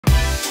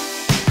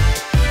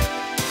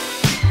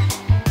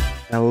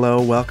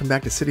Hello, welcome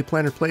back to City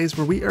Planner Plays,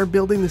 where we are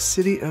building the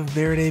city of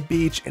Verde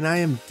Beach, and I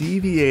am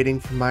deviating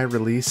from my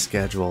release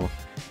schedule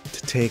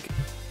to take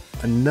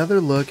another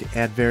look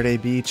at Verde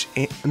Beach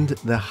and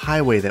the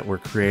highway that we're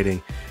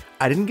creating.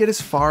 I didn't get as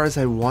far as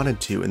I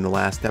wanted to in the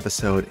last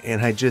episode,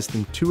 and I just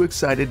am too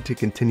excited to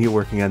continue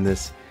working on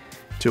this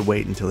to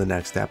wait until the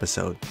next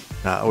episode,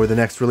 or the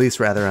next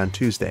release rather, on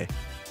Tuesday.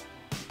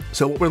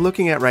 So what we're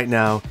looking at right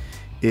now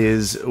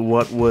is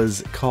what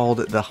was called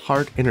the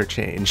Heart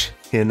Interchange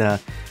in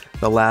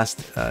the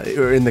last,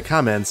 or in the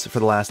comments for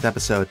the last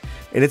episode,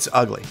 and it's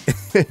ugly.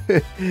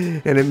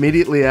 And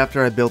immediately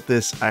after I built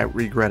this, I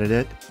regretted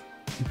it.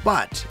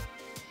 But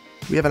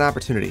we have an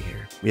opportunity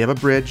here. We have a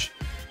bridge,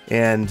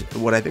 and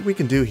what I think we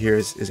can do here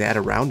is add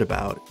a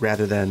roundabout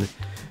rather than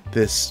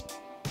this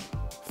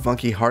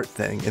funky heart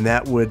thing, and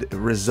that would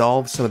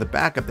resolve some of the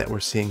backup that we're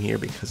seeing here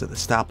because of the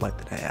stoplight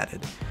that I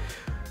added.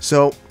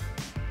 So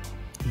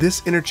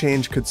this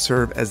interchange could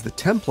serve as the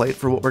template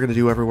for what we're going to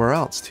do everywhere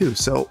else too.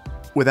 So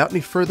without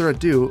any further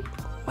ado,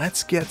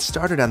 let's get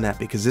started on that,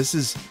 because this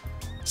is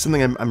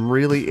something I'm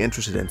really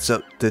interested in.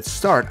 So to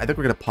start, I think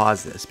we're going to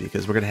pause this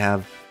because we're going to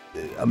have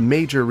a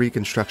major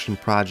reconstruction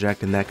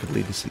project, and that could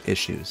lead to some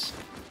issues.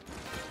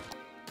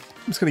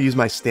 I'm just going to use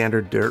my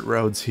standard dirt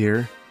roads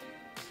here.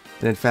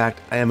 And in fact,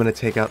 I am going to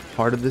take out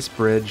part of this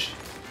bridge.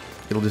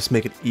 It'll just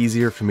make it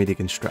easier for me to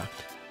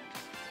construct.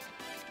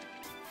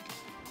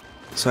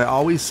 So I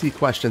always see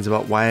questions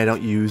about why I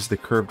don't use the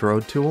curved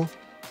road tool.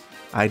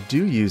 I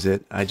do use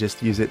it, I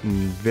just use it in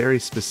very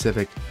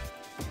specific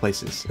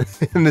places.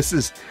 And this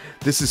is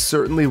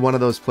certainly one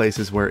of those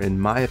places where, in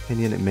my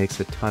opinion, it makes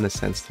a ton of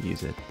sense to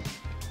use it.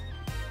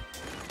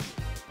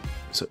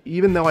 So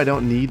even though I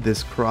don't need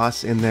this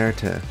cross in there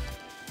to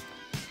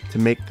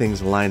make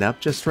things line up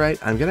just right,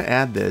 I'm going to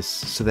add this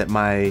so that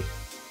my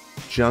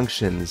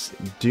junctions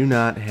do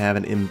not have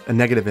a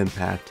negative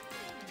impact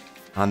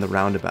on the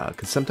roundabout.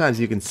 Because sometimes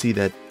you can see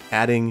that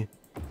adding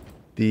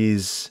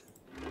these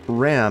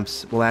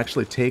ramps will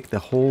actually take the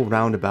whole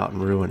roundabout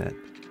and ruin it.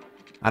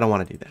 I don't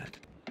want to do that.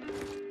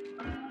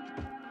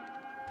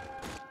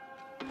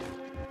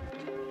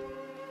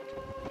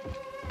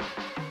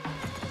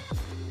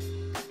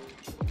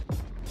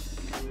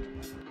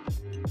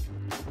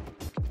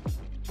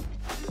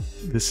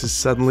 This has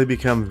suddenly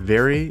become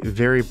very,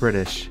 very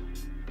British,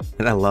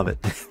 and I love it.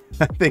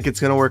 I think it's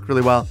going to work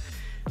really well.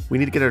 We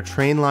need to get our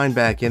train line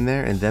back in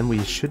there, and then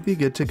we should be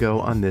good to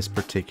go on this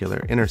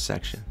particular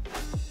intersection.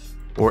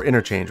 Or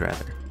interchange,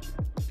 rather.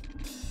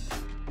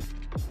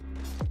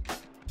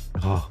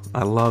 Oh,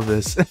 I love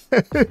this.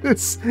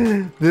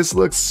 This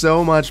looks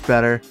so much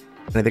better,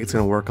 and I think it's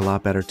going to work a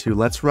lot better too.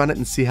 Let's run it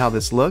and see how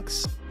this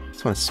looks.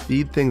 Just want to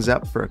speed things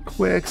up for a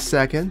quick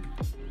second.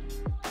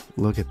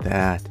 Look at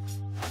that.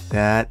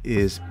 That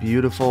is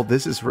beautiful.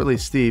 This is really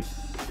steep.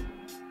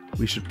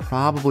 We should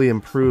probably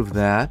improve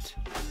that.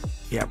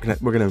 Yeah,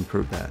 we're gonna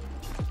improve that.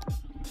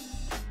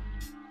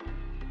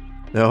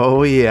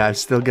 Oh yeah, I've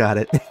still got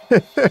it.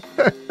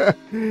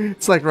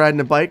 It's like riding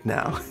a bike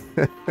now.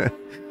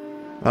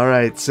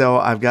 Alright, so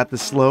I've got the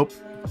slope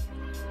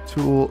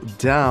tool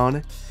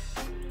down,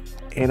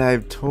 and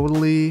I've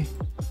totally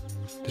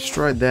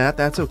destroyed that.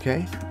 That's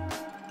okay.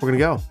 We're gonna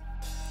go.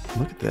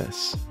 Look at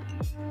this.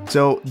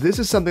 So this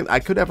is something I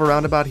could have a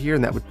roundabout here,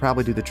 and that would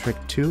probably do the trick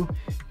too.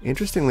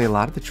 Interestingly, a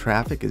lot of the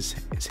traffic is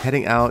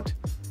heading out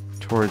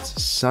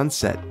towards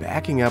Sunset,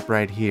 backing up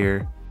right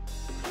here.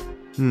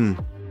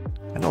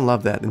 I don't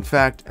love that. In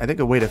fact, I think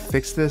a way to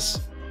fix this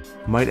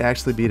might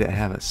actually be to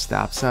have a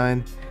stop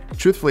sign.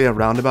 Truthfully, a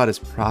roundabout is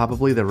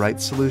probably the right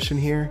solution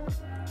here.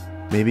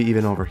 Maybe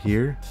even over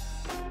here.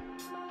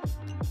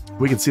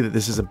 We can see that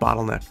this is a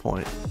bottleneck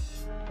point.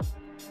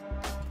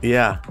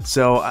 Yeah,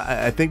 so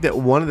I think that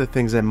one of the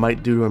things I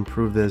might do to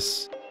improve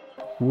this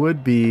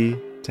would be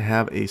to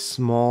have a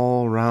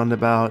small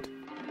roundabout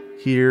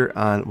here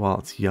on, well,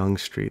 it's Young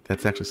Street.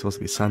 That's actually supposed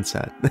to be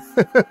Sunset.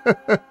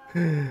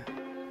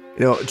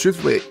 You know,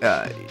 truthfully,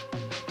 I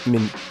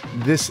mean,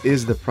 this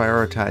is the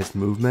prioritized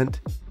movement.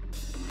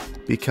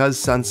 Because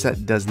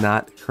Sunset does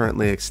not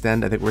currently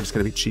extend, I think we're just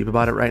going to be cheap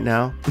about it right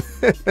now.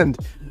 And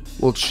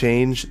we'll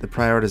change the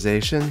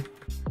prioritization.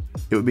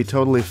 It would be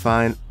totally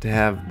fine to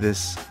have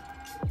this,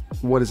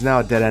 what is now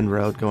a dead-end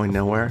road going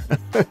nowhere,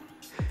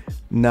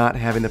 not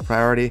having the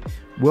priority.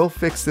 We'll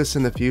fix this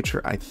in the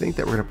future. I think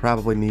that we're going to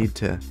probably need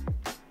to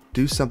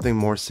do something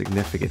more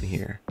significant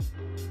here.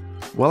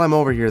 While I'm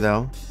over here,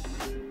 though,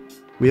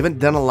 we haven't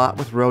done a lot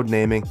with road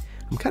naming.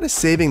 I'm kind of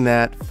saving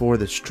that for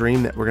the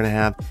stream that we're going to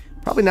have.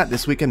 Probably not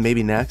this weekend,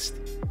 maybe next.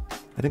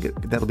 I think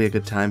that'll be a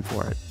good time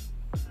for it.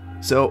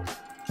 So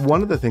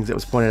one of the things that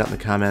was pointed out in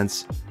the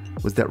comments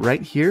was that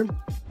right here,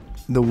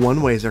 the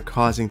one-ways are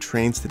causing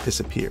trains to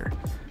disappear.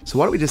 So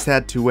why don't we just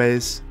add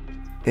two-ways,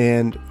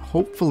 and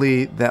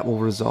hopefully that will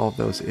resolve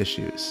those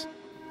issues.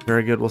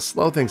 Very good. We'll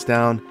slow things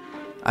down.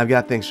 I've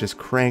got things just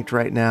cranked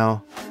right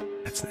now.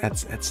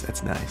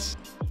 That's nice.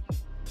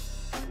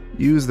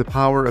 Use the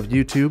power of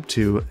YouTube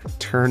to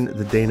turn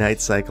the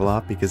day-night cycle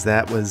off, because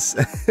that was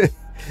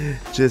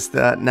just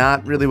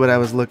not really what I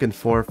was looking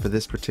for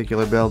this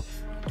particular build.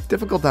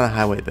 difficult on a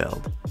highway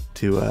build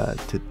to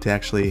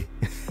actually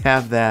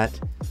have that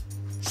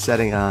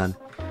setting on.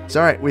 So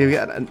all right, we've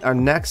got our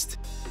next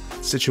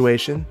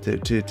situation to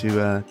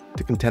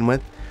contend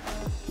with.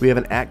 We have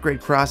an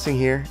at-grade crossing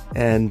here,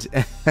 and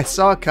I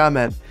saw a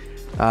comment.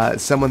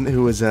 Someone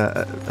who was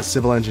a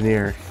civil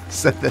engineer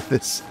said that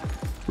this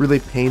really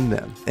pained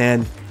them,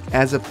 and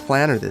as a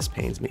planner, this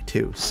pains me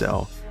too.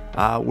 So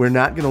we're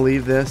not going to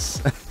leave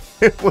this.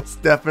 It was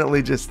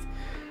definitely just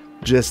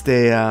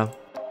a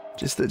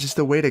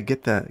way to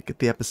get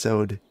the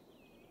episode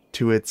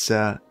to its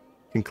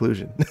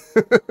conclusion.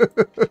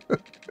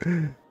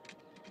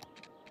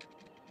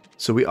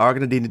 So we are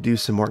going to need to do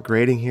some more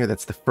grading here.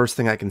 That's the first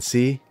thing I can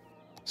see.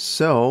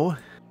 So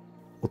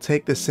we'll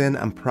take this in.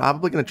 I'm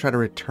probably going to try to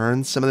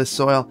return some of this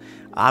soil.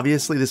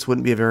 Obviously, this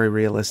wouldn't be a very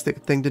realistic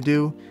thing to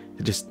do,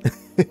 to just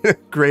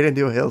grade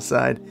into a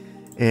hillside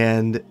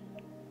and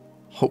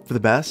hope for the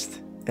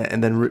best,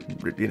 and then,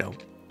 you know,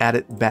 add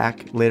it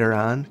back later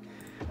on.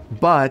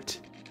 But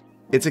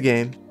it's a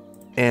game,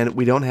 and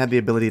we don't have the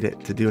ability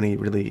to do any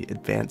really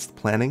advanced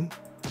planning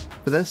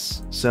for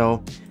this.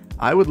 So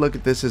I would look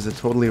at this as a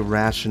totally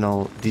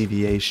rational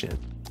deviation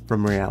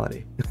from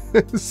reality.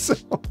 So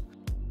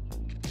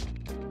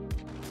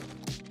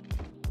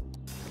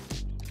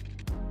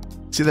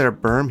see that our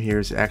berm here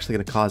is actually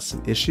going to cause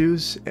some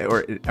issues,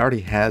 or it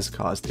already has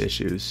caused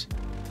issues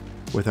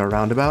with our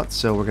roundabout.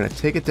 So we're going to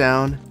take it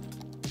down.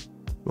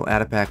 We'll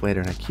add it back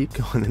later, and I keep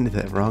going into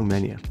that wrong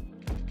menu.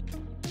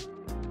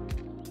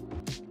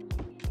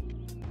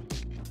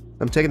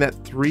 I'm taking that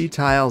 3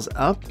 tiles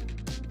up.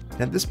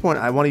 At this point,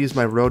 I want to use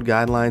my road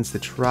guidelines to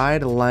try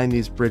to line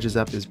these bridges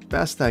up as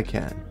best I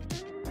can.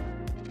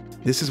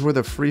 This is where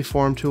the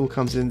freeform tool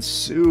comes in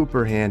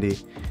super handy.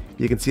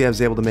 You can see I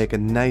was able to make a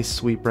nice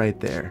sweep right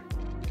there.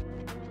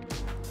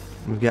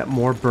 We've got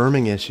more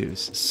berming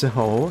issues,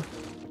 so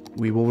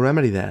we will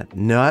remedy that.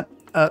 Not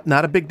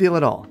a big deal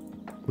at all.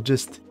 We'll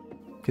just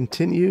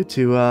continue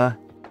to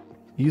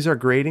use our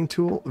grading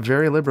tool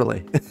very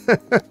liberally.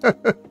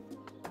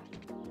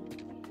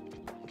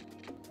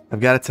 I've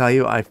got to tell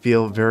you, I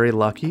feel very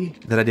lucky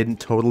that I didn't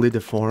totally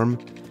deform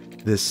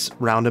this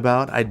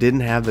roundabout. I didn't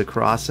have the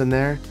cross in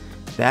there.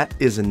 That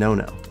is a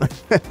no-no.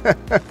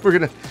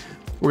 We're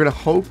gonna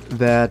hope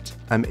that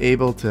I'm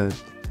able to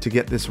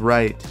get this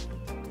right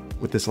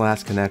with this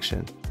last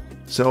connection.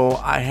 So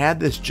I had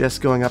this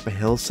just going up a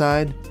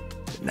hillside.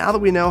 Now that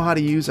we know how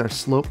to use our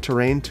slope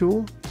terrain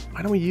tool,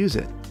 why don't we use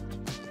it?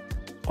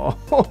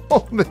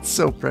 Oh, that's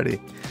so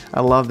pretty. I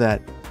love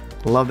that.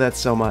 I love that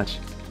so much.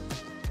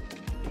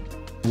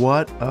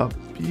 What a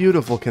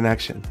beautiful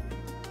connection.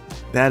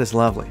 That is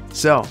lovely.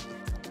 So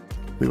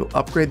we will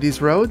upgrade these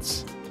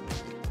roads.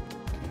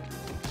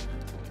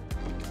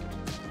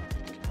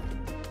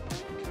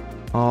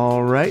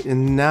 All right,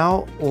 and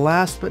now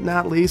last but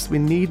not least, we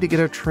need to get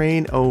our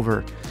train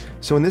over.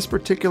 So in this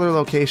particular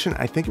location,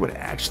 I think it would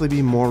actually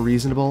be more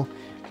reasonable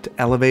to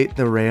elevate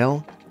the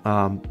rail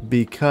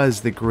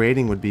because the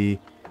grading would be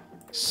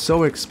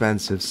so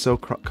expensive, so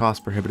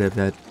cost prohibitive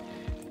that,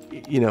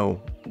 you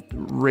know,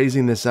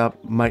 raising this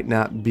up might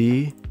not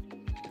be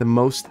the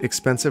most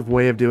expensive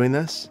way of doing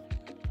this.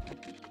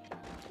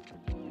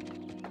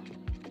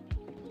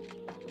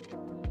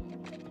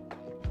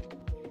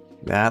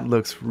 That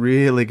looks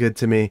really good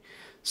to me.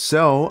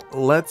 So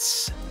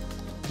let's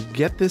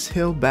get this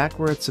hill back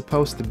where it's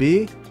supposed to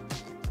be.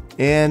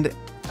 And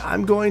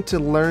I'm going to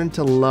learn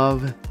to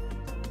love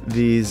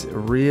these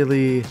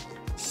really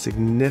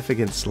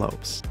significant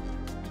slopes.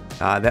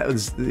 That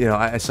was, you know,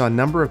 I saw a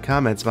number of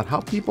comments about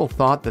how people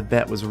thought that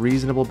that was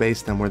reasonable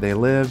based on where they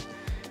live.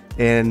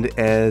 And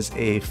as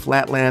a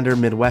flatlander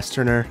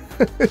Midwesterner,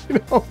 you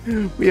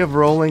know, we have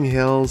rolling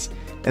hills,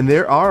 and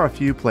there are a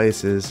few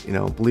places, you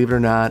know, believe it or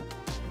not,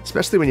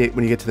 especially when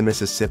you get to the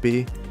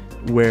Mississippi,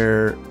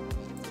 where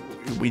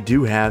we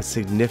do have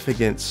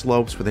significant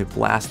slopes where they've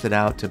blasted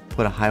out to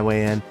put a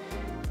highway in,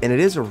 and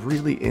it is a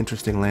really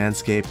interesting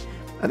landscape.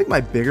 I think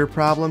my bigger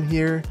problem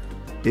here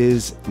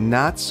is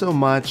not so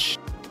much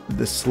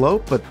the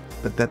slope, but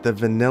that the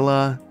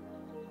vanilla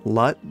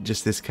LUT,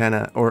 just this kind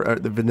of, or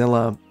the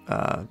vanilla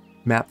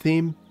map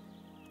theme,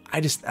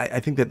 I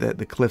think that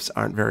the cliffs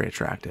aren't very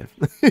attractive.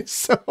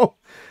 So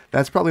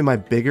that's probably my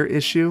bigger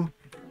issue.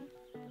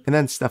 And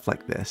then stuff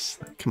like this.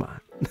 Come on.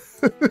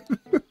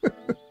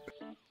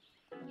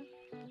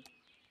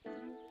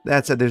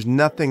 That said, there's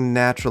nothing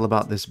natural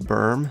about this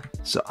berm,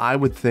 so I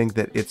would think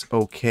that it's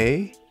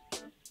okay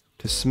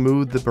to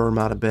smooth the berm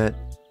out a bit.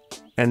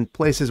 And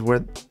places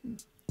where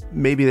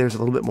maybe there's a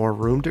little bit more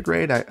room to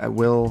grade, I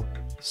will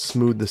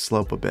smooth the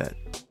slope a bit.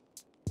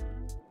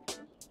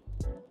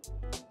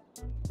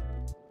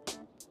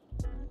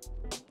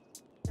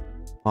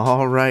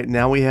 All right,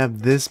 now we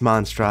have this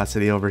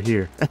monstrosity over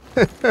here.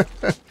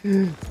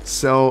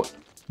 So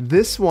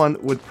this one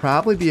would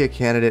probably be a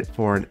candidate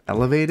for an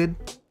elevated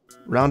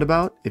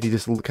roundabout. If you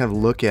just kind of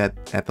look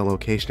at the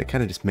location, it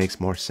kind of just makes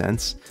more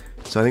sense.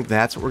 So I think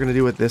that's what we're going to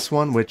do with this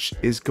one, which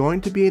is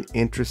going to be an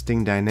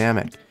interesting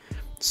dynamic.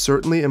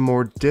 Certainly a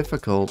more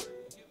difficult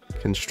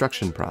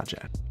construction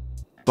project.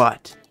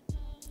 But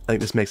I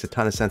think this makes a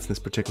ton of sense in this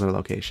particular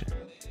location.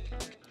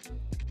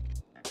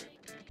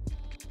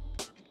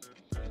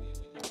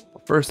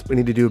 First, we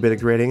need to do a bit of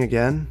grading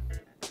again.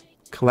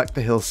 Collect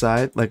the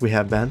hillside like we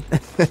have been.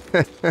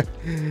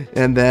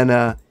 And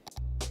then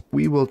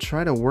we will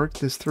try to work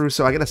this through.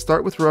 So I got to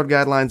start with road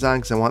guidelines on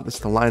because I want this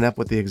to line up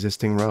with the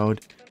existing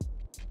road.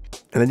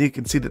 And then you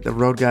can see that the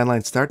road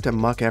guidelines start to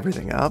muck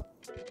everything up.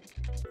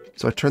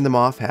 So I turn them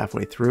off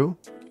halfway through.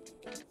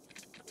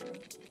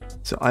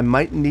 So I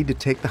might need to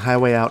take the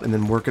highway out and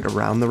then work it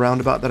around the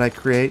roundabout that I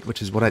create,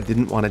 which is what I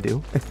didn't want to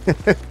do.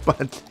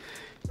 But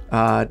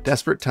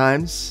desperate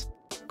times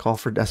call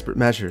for desperate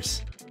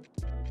measures.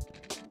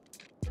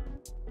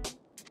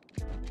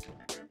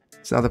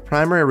 So now the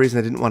primary reason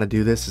I didn't want to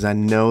do this is I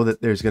know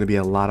that there's going to be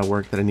a lot of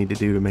work that I need to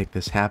do to make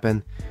this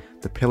happen.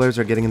 The pillars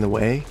are getting in the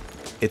way.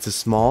 It's a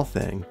small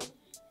thing,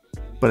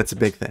 but it's a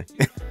big thing.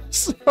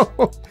 So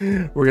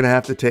we're going to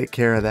have to take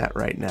care of that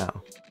right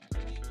now.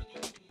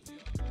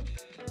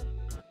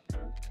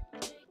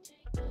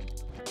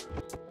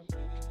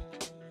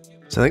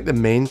 So I think the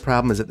main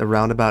problem is that the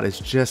roundabout is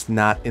just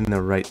not in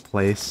the right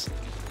place.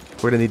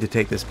 We're going to need to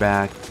take this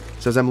back.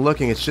 So as I'm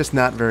looking, it's just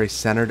not very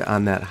centered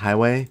on that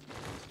highway.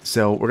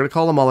 So we're going to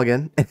call a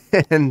mulligan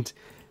and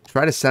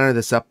try to center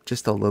this up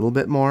just a little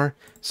bit more.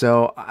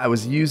 So I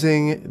was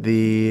using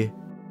the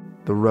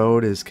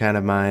road as kind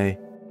of my,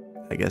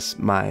 I guess,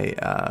 my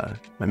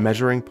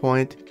measuring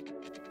point.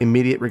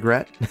 Immediate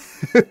regret.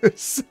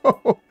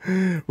 So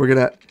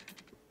we're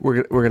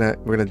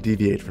gonna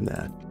deviate from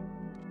that.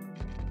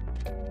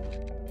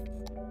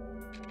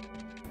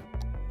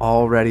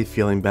 Already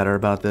feeling better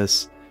about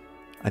this.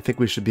 I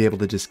think we should be able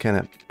to just kind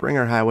of bring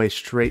our highway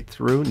straight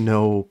through.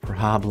 No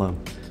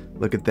problem.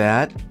 Look at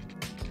that.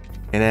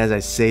 And as I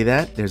say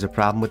that, there's a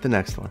problem with the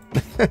next one.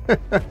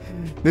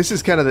 This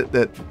is kind of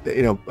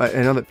you know,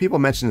 I know that people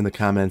mentioned in the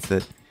comments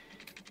that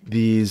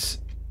these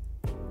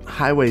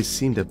highways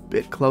seemed a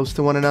bit close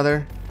to one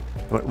another.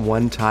 But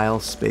one tile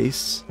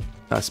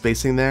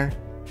spacing there.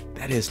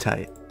 That is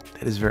tight.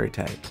 That is very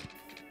tight.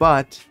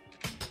 But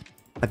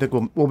I think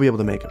we'll be able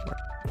to make it work.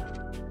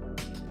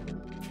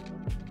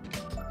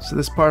 So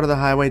this part of the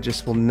highway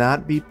just will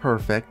not be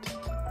perfect,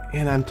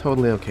 and I'm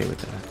totally okay with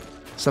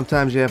that.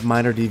 Sometimes you have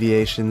minor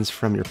deviations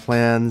from your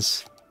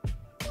plans,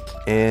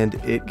 and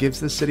it gives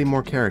the city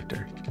more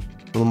character,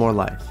 a little more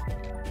life.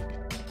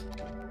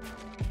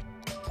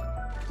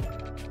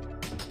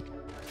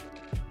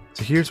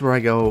 So here's where I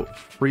go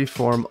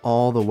freeform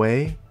all the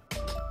way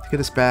to get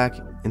us back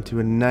into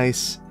a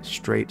nice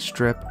straight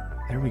strip.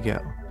 There we go.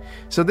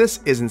 So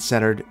this isn't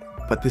centered,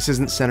 but this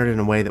isn't centered in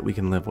a way that we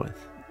can live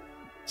with.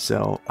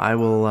 So I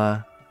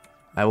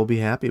will be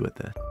happy with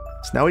it.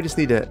 So now we just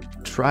need to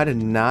try to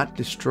not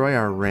destroy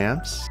our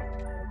ramps.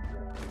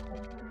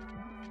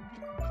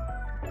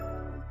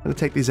 I'm going to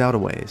take these out a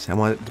ways. I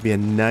want it to be a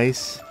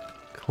nice,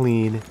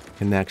 clean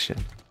connection.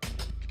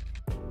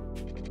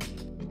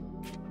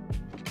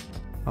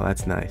 Oh,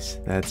 that's nice.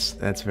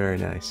 That's very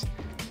nice.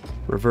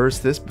 Reverse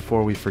this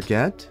before we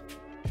forget.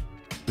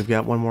 We've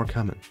got one more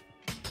coming.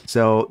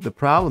 So the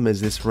problem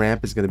is this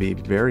ramp is going to be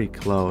very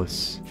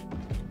close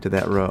to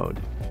that road.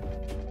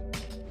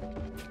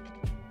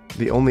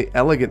 The only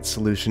elegant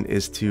solution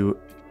is to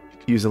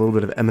use a little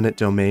bit of eminent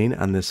domain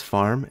on this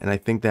farm, and I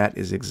think that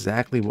is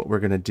exactly what we're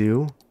going to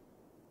do.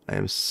 I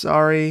am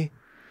sorry,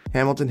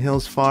 Hamilton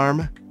Hills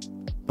Farm,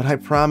 but I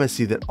promise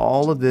you that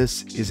all of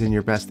this is in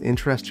your best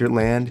interest. Your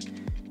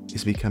land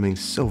is becoming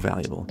so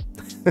valuable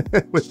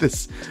with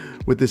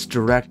this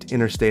direct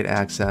interstate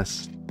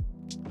access.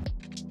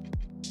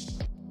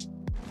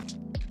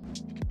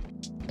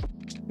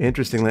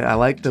 Interestingly, I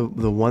like the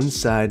one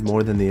side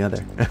more than the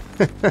other.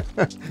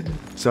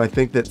 So I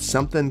think that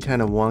something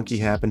kind of wonky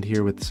happened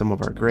here with some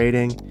of our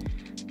grading.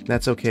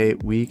 That's okay,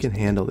 we can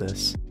handle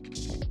this.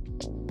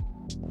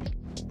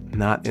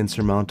 Not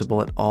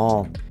insurmountable at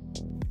all.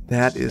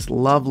 That is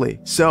lovely.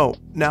 So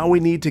now we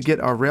need to get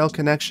our rail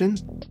connection.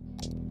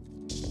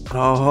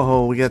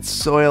 Oh, we got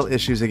soil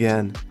issues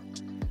again.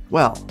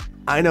 Well,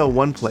 I know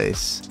one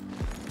place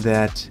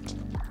that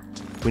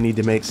we need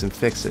to make some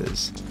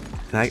fixes.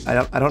 And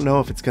I don't know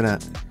if it's gonna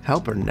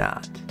help or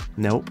not.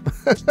 Nope.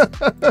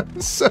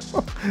 So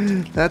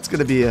that's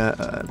gonna be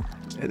an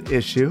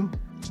issue.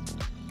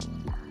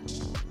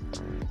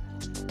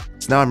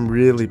 So now I'm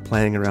really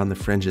playing around the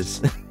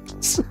fringes.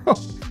 So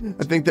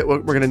I think that we're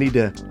gonna need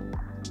to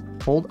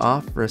hold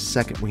off for a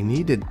second. We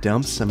need to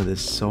dump some of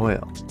this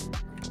soil.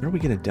 Where are we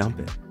gonna dump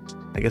it?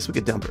 I guess we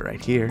could dump it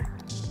right here.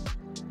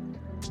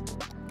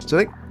 So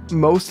I think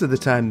most of the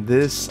time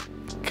this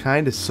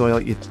kind of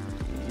soil you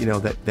know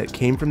that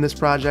came from this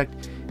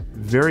project,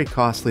 very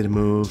costly to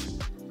move.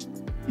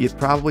 You'd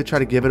probably try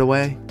to give it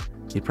away.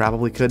 You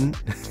probably couldn't.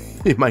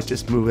 You might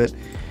just move it.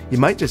 You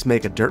might just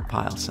make a dirt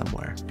pile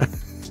somewhere.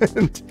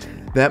 And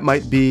that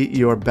might be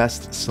your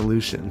best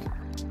solution.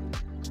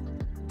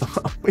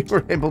 We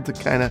were able to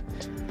kind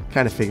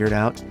of figure it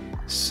out.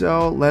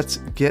 So let's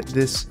get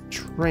this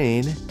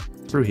train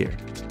through here.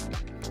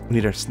 We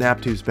need our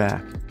snap tubes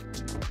back.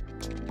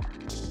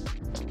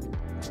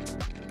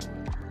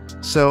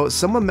 So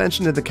someone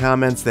mentioned in the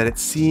comments that it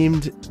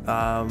seemed,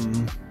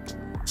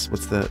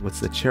 what's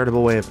the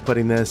charitable way of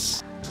putting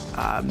this?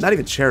 Not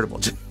even charitable,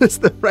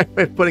 just the right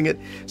way of putting it.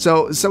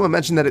 So someone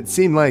mentioned that it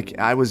seemed like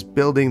I was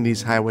building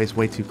these highways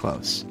way too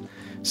close.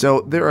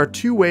 So there are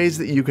two ways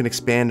that you can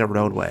expand a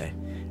roadway.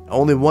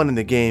 Only one in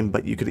the game,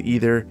 but you could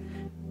either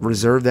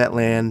reserve that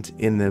land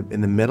in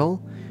the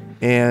middle,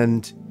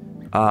 and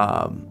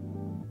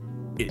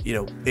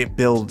it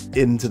build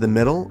into the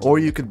middle, or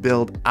you could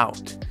build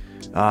out.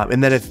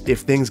 And then if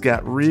things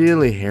got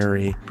really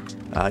hairy,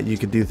 you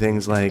could do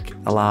things like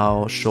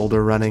allow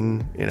shoulder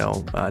running,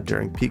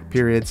 during peak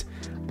periods.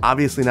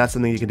 Obviously not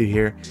something you can do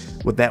here.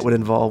 What that would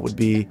involve would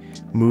be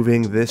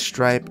moving this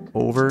stripe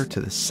over to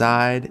the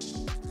side,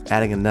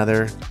 adding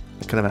another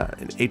kind of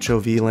an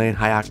HOV lane,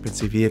 high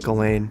occupancy vehicle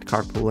lane,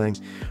 carpooling,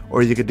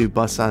 or you could do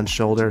bus on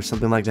shoulder,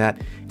 something like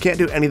that. Can't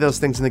do any of those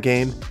things in the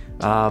game.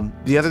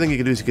 The other thing you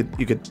could do is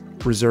you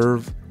could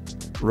reserve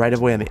right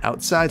of way on the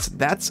outside. So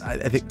that's, I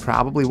think,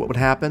 probably what would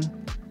happen.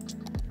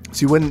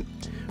 So you wouldn't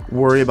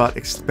worry about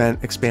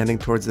expanding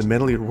towards the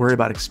middle. You'd worry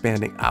about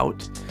expanding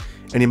out,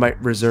 and you might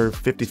reserve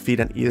 50 feet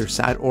on either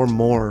side or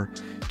more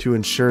to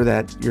ensure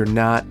that you're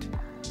not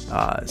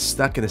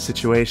stuck in a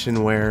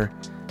situation where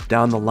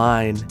down the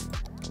line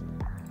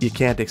you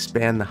can't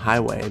expand the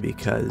highway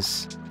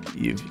because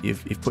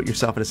you've put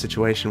yourself in a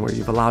situation where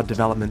you've allowed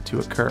development to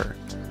occur,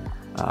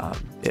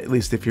 at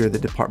least if you're the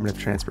Department of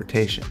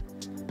Transportation.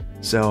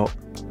 So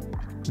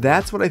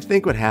that's what I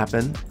think would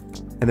happen,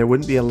 and there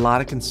wouldn't be a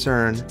lot of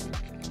concern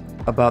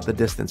about the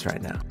distance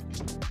right now,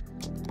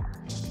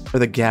 or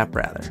the gap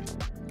rather.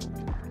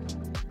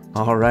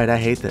 All right, I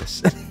hate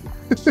this.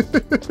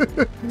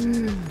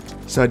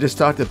 So I just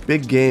talked a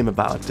big game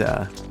about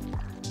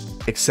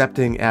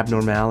accepting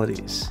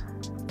abnormalities,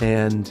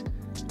 and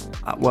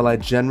while I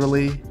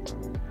generally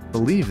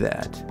believe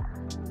that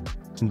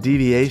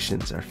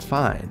deviations are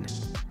fine,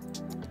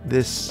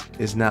 this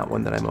is not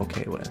one that I'm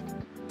okay with.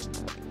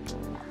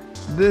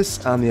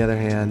 This, on the other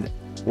hand,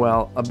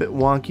 well, a bit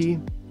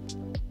wonky.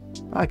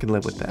 I can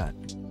live with that.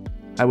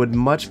 I would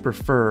much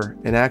prefer,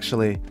 and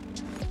actually,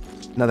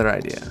 another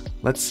idea.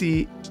 Let's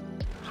see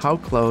how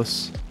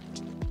close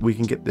we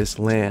can get this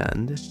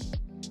land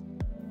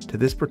to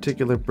this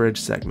particular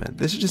bridge segment.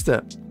 This is just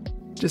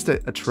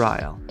a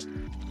trial.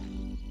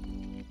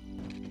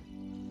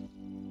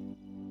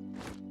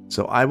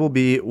 So I will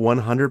be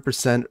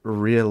 100%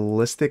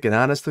 realistic and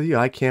honest with you.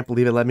 I can't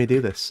believe it let me do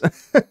this.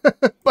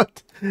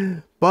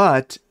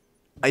 But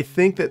I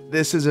think that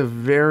this is a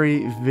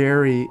very,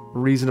 very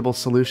reasonable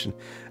solution,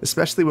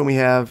 especially when we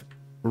have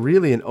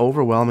really an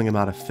overwhelming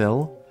amount of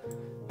fill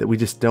that we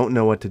just don't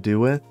know what to do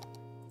with,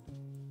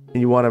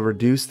 and you want to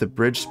reduce the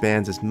bridge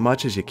spans as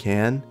much as you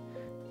can.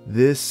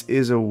 This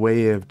is a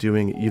way of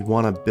doing it. You'd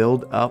want to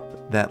build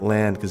up that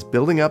land, because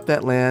building up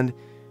that land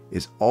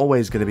is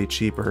always going to be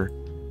cheaper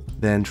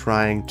than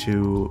trying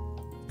to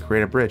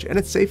create a bridge, and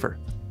it's safer.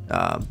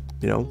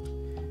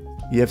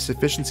 You have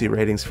sufficiency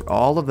ratings for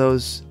all of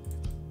those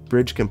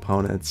bridge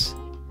components,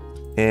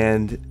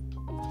 and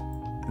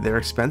they're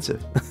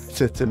expensive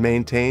to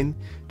maintain,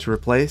 to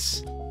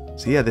replace.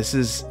 So yeah, this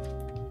is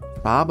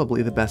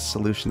probably the best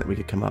solution that we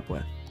could come up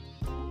with.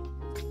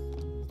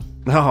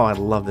 Oh, I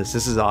love this.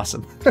 This is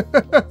awesome.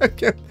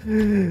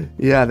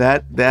 Yeah,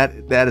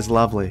 that is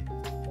lovely.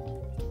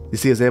 You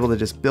see, I was able to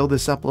just build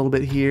this up a little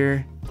bit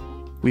here.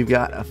 We've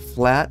got a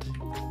flat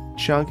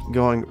chunk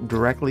going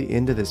directly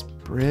into this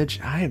bridge.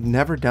 I have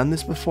never done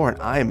this before,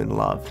 and I am in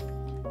love.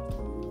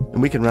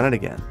 And we can run it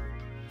again.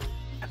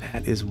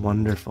 That is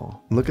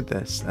wonderful. Look at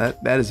this.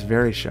 That is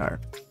very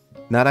sharp.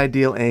 Not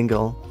ideal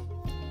angle,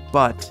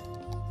 but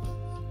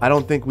I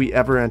don't think we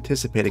ever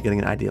anticipated getting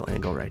an ideal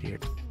angle right here.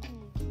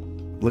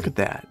 Look at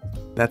that.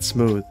 That's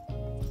smooth.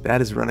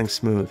 That is running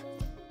smooth.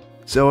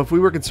 So if we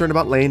were concerned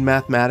about lane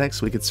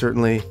mathematics, we could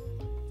certainly,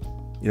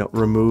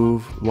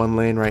 remove one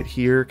lane right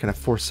here, kind of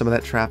force some of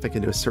that traffic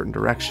into a certain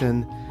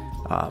direction.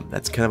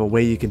 That's kind of a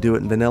way you can do it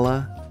in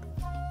vanilla.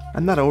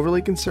 I'm not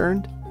overly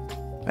concerned.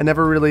 I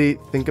never really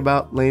think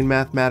about lane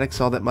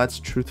mathematics all that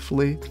much,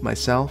 truthfully,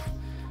 myself.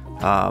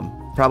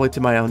 Probably to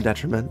my own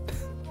detriment.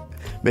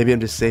 Maybe I'm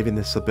just saving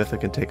this so Biffa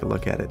can take a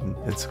look at it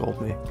and scold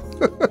me.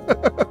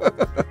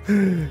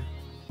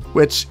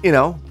 Which,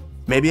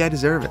 maybe I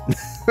deserve it.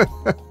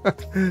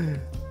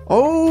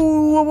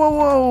 Oh,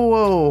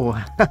 whoa.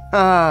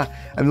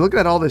 I'm looking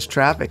at all this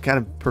traffic, kind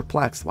of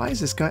perplexed. Why is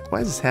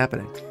this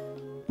happening?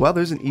 Well,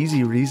 there's an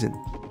easy reason,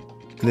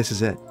 and this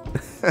is it.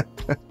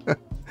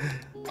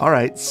 All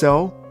right,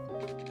 so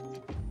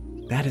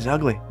that is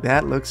ugly.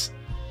 That looks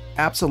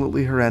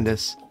absolutely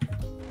horrendous.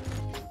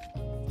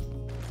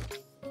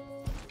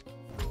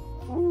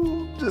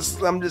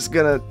 I'm just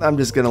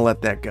gonna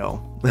let that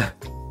go.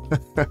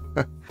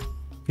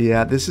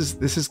 Yeah, this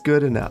is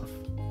good enough.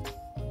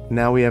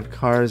 Now we have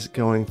cars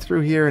going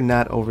through here and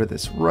not over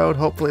this road.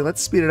 Hopefully,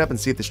 let's speed it up and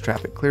see if this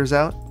traffic clears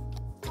out.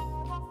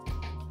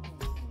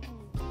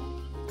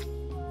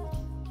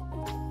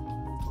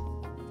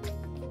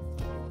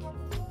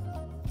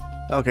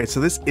 Okay, so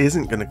this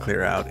isn't going to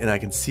clear out, and I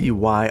can see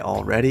why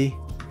already.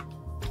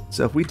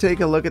 So if we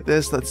take a look at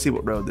this, let's see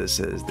what road this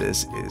is.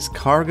 This is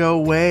Cargo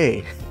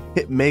Way.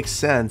 It makes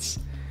sense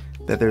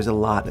that there's a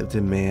lot of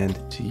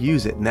demand to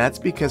use it, and that's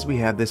because we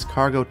have this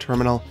cargo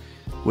terminal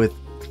with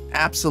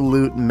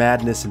absolute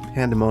madness and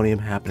pandemonium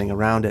happening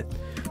around it.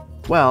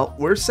 Well,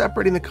 we're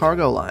separating the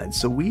cargo lines,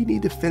 so we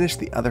need to finish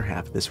the other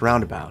half of this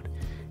roundabout.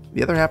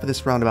 The other half of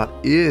this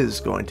roundabout is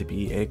going to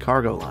be a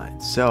cargo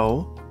line,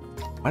 so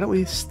why don't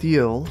we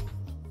steal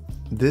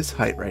this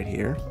height right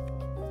here?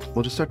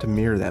 We'll just start to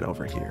mirror that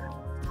over here.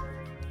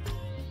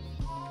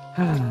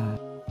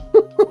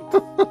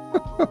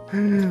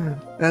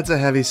 That's a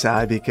heavy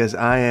sigh because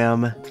I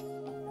am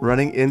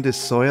running into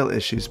soil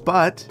issues,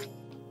 but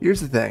here's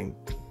the thing.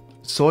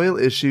 Soil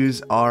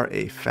issues are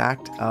a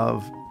fact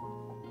of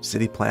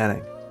city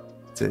planning.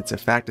 It's a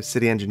fact of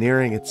city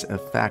engineering. It's a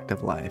fact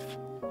of life.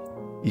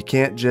 You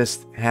can't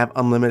just have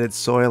unlimited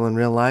soil in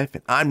real life,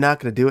 and I'm not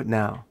going to do it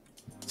now.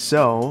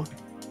 So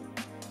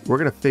we're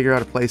going to figure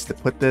out a place to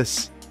put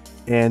this.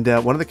 And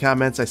one of the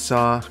comments I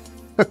saw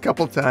a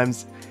couple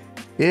times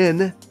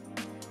in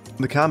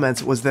the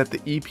comments was that the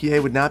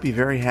EPA would not be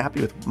very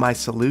happy with my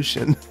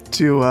solution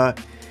to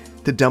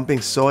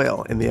dumping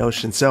soil in the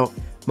ocean. So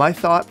my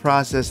thought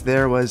process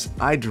there was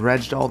I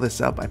dredged all this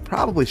up. I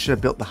probably should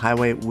have built the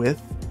highway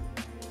with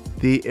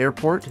the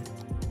airport.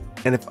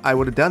 And if I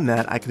would have done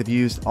that, I could have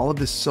used all of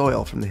this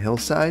soil from the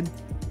hillside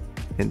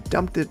and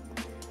dumped it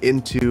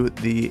into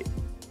the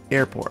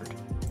airport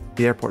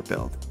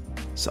build.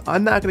 So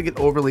I'm not going to get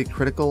overly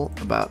critical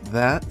about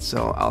that.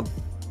 So I'll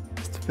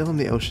just fill in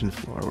the ocean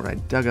floor where I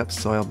dug up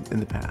soil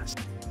in the past.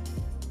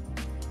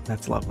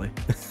 That's lovely.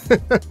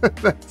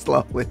 That's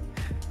lovely.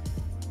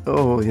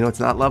 Oh, you know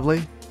what's not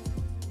lovely?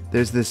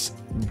 There's this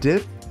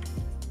dip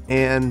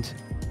and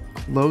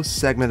close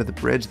segment of the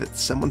bridge that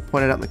someone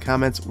pointed out in the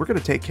comments. We're going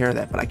to take care of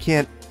that, but I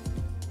can't.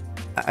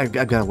 I've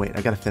got to wait.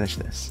 I've got to finish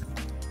this.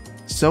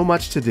 So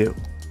much to do.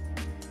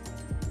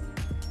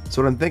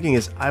 So what I'm thinking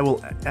is I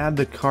will add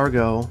the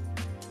cargo.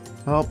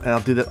 Oh, and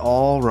I'll do that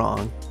all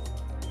wrong.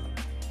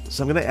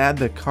 So I'm going to add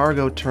the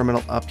cargo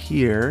terminal up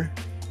here.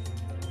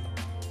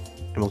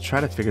 And we'll try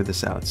to figure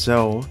this out.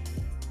 So,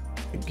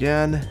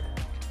 again,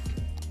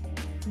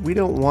 we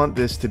don't want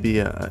this to be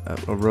a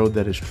road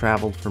that is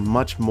traveled for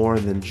much more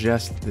than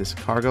just this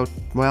cargo.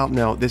 Well,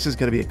 no, this is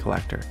going to be a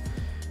collector.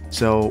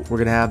 So we're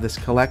going to have this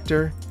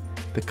collector.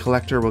 The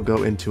collector will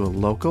go into a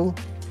local,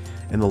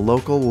 and the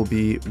local will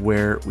be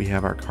where we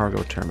have our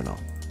cargo terminal.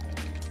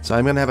 So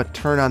I'm going to have a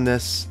turn on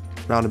this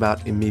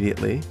roundabout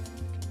immediately.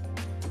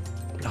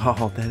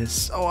 Oh, that is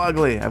so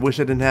ugly. I wish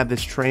I didn't have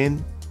this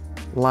train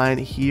line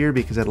here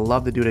because I'd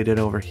love to do what I did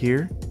over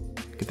here.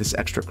 Get this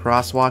extra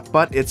crosswalk,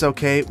 but it's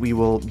okay. We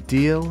will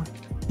deal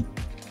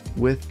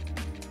with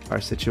our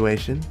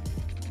situation.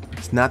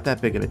 It's not that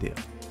big of a deal.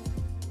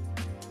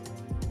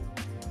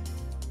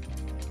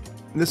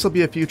 This will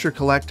be a future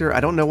collector. I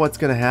don't know what's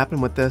going to happen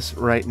with this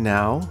right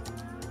now.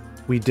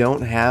 We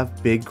don't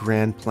have big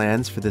grand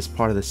plans for this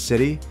part of the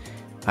city.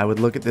 I would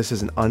look at this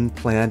as an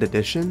unplanned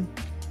addition.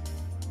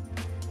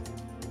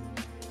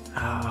 Oh,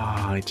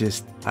 I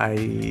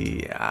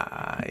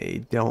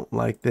don't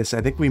like this.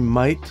 I think we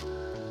might.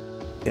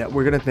 Yeah,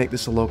 we're going to make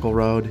this a local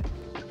road.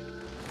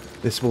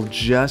 This will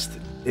just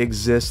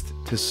exist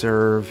to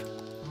serve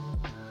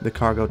the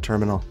cargo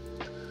terminal.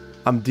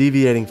 I'm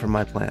deviating from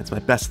my plans, my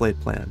best laid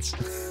plans,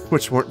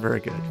 which weren't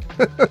very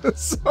good.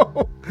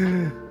 So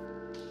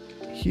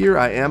here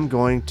I am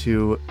going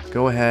to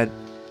go ahead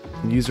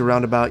and use a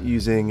roundabout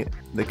using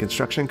the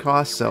construction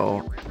cost.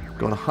 So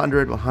going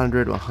 100,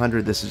 100,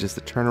 100. This is just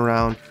the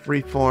turnaround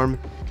freeform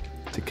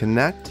to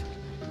connect.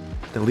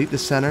 Delete the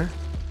center.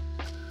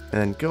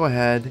 And then go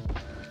ahead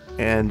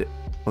and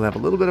we'll have a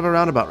little bit of a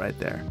roundabout right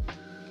there.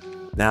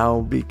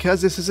 Now,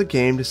 because this is a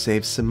game to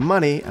save some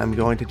money, I'm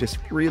going to just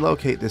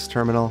relocate this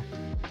terminal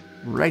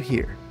right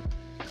here.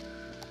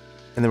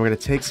 And then we're going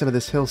to take some of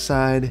this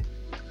hillside,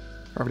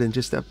 carve it in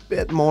just a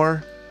bit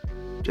more.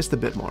 Just a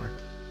bit more.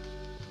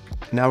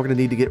 Now we're going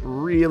to need to get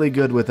really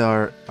good with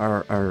our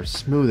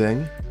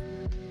smoothing.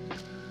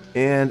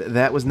 And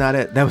that was not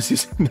it. That was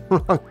using the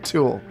wrong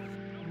tool.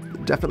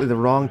 Definitely the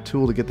wrong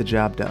tool to get the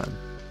job done.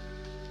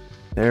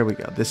 There we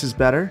go. This is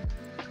better.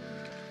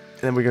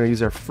 And then we're going to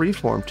use our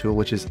freeform tool,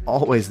 which is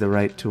always the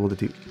right tool to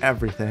do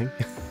everything.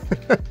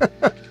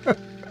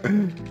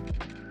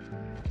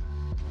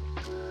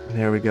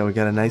 There we go. We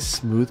got a nice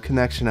smooth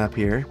connection up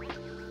here.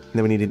 And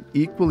then we need an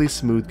equally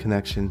smooth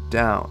connection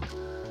down.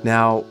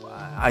 Now,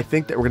 I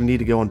think that we're going to need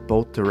to go in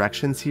both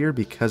directions here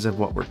because of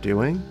what we're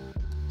doing.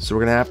 So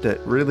we're going to have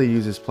to really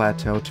use this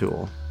plateau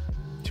tool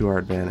to our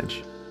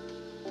advantage.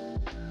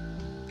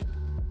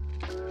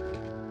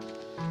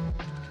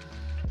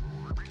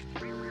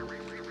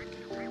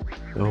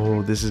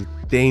 Oh, this is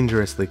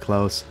dangerously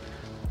close.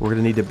 We're going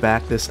to need to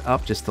back this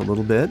up just a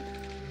little bit.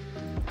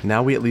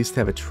 Now we at least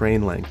have a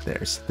train length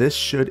there. So this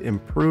should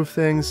improve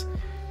things.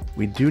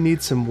 We do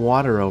need some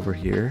water over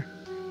here.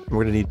 And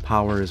we're going to need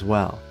power as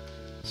well.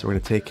 So we're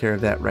going to take care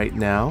of that right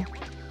now.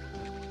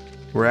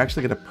 We're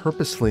actually going to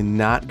purposely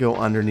not go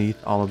underneath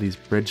all of these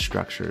bridge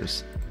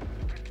structures.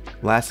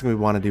 Last thing we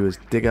want to do is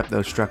dig up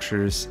those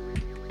structures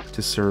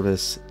to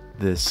service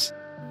this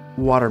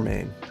water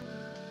main.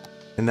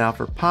 And now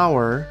for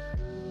power,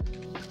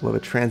 we'll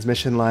have a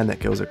transmission line that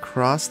goes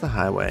across the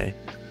highway.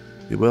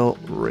 We will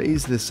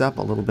raise this up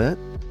a little bit,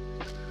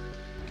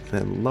 and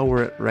then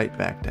lower it right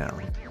back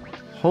down.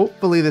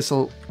 Hopefully this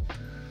will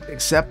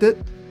accept it.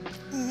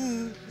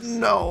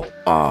 No.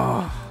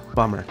 Oh,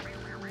 bummer.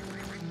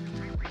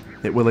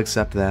 It will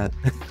accept that.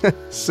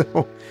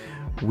 So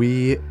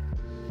we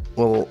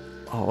will,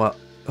 oh, well,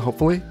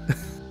 hopefully.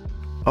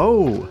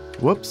 Oh,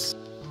 whoops.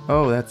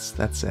 Oh, that's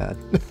sad.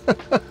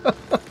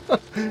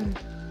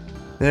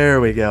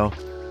 There we go.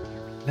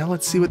 Now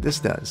let's see what this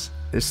does.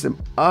 There's some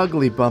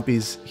ugly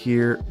bumpies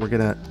here. We're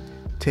gonna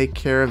take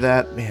care of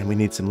that. Man, we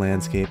need some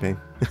landscaping.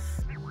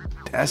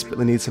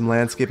 Desperately need some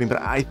landscaping,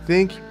 but I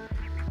think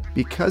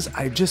because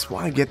I just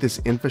want to get this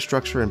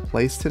infrastructure in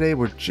place today,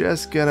 we're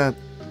just gonna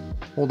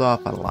hold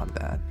off on a lot of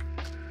that.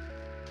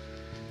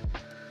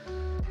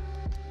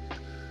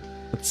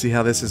 Let's see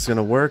how this is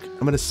gonna work.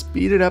 I'm gonna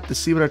speed it up to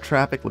see what our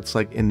traffic looks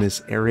like in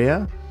this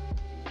area.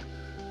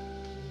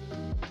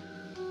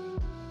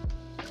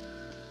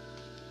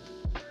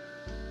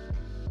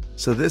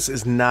 So this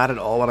is not at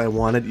all what I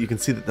wanted. You can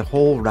see that the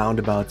whole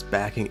roundabout's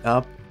backing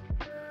up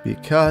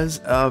because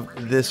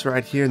of this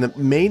right here. And the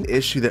main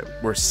issue that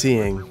we're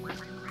seeing,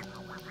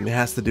 it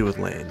has to do with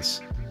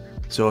lanes.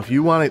 So if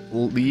you want to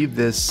leave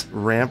this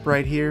ramp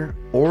right here,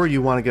 or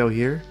you want to go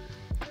here,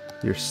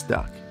 you're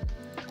stuck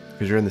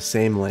because you're in the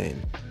same lane.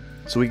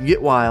 So we can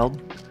get wild.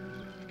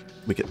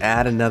 We could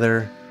add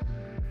another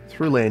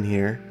through lane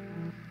here,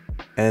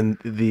 and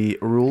the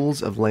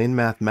rules of lane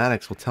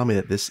mathematics will tell me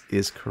that this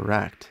is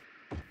correct.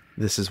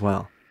 This as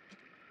well.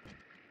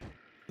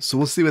 So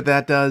we'll see what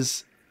that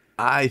does.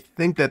 I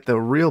think that the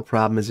real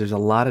problem is there's a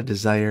lot of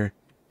desire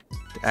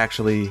to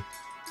actually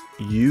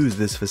use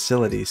this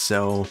facility.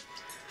 So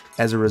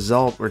as a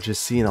result, we're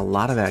just seeing a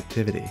lot of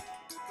activity.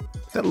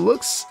 It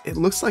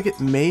looks like it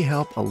may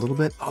help a little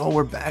bit. Oh,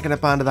 we're backing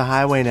up onto the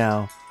highway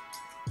now.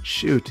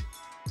 Shoot.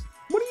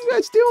 What are you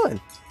guys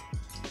doing?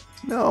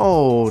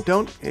 No,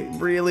 don't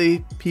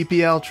really.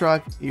 PPL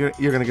truck, you're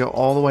gonna go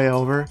all the way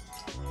over.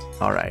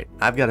 All right,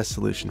 I've got a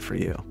solution for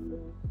you.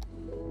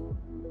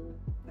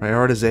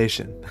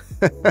 Prioritization.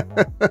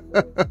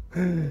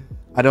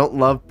 I don't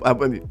love,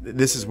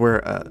 this is where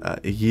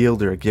a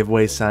yield or a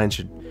giveaway sign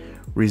should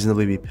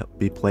reasonably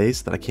be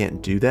placed, but I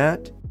can't do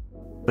that.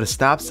 But a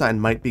stop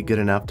sign might be good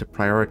enough to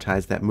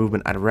prioritize that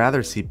movement. I'd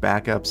rather see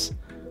backups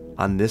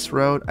on this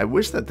road. I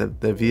wish that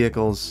the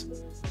vehicles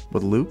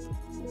would loop.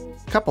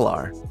 A couple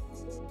are.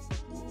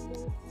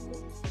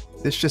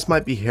 This just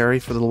might be hairy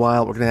for a little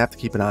while. We're gonna have to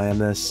keep an eye on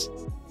this.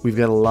 We've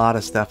got a lot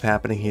of stuff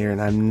happening here,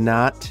 and I'm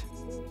not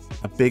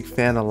a big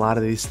fan of a lot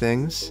of these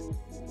things.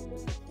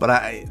 But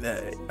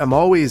I'm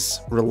always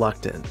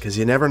reluctant because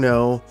you never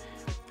know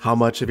how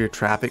much of your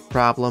traffic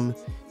problem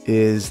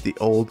is the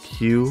old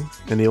queue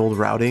and the old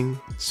routing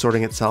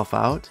sorting itself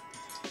out,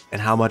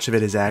 and how much of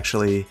it is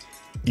actually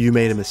you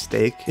made a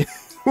mistake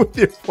with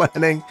your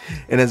planning,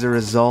 and as a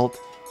result,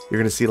 you're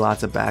going to see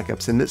lots of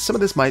backups. And some of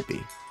this might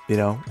be, you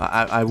know,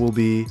 I will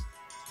be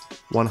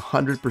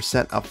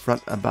 100%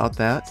 upfront about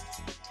that.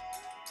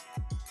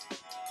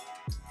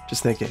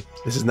 Just thinking,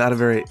 this is not a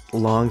very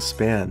long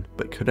span,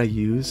 but could I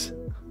use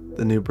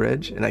the new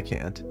bridge? And I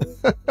can't.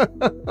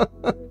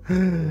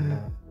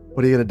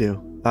 What are you gonna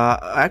do?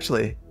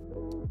 Actually,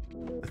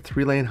 a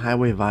 3-lane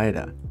highway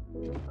viaduct.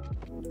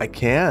 I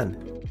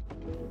can.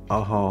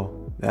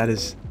 Oh, that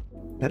is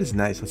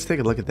nice. Let's take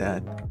a look at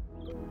that.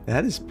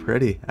 That is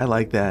pretty. I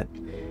like that.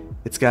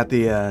 It's got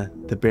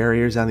the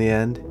barriers on the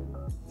end.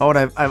 Oh,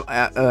 and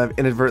I've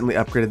inadvertently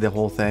upgraded the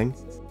whole thing.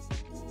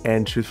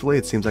 And truthfully,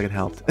 it seems like it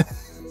helped.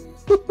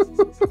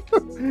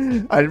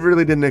 I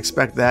really didn't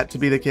expect that to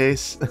be the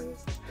case.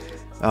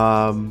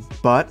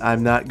 But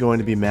I'm not going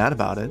to be mad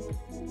about it.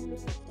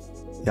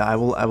 Yeah, I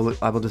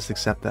will just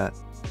accept that.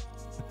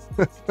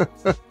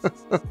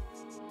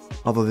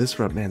 Although this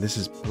road, man, this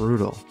is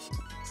brutal.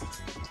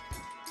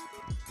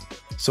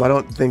 So I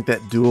don't think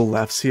that dual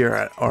lefts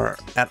here or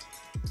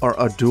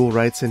dual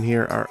rights in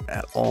here are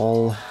at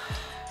all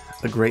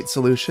a great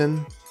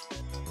solution.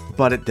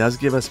 But it does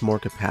give us more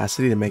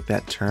capacity to make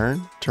that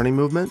turning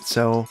movement.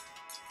 So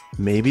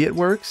maybe it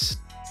works.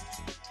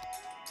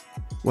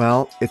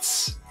 Well,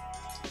 it's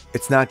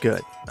not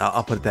good.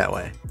 I'll put it that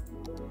way.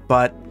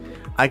 But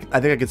I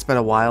think I could spend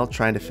a while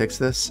trying to fix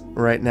this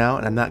right now,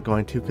 and I'm not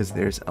going to because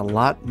there's a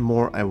lot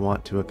more I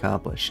want to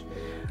accomplish.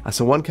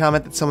 So one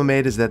comment that someone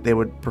made is that they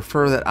would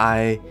prefer that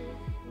I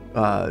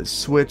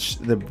switch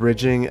the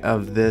bridging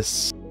of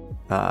this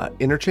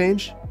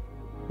interchange,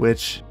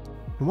 which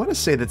I want to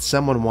say that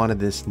someone wanted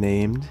this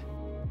named.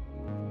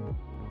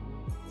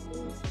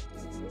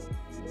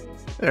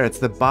 There, it's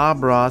the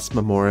Bob Ross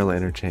Memorial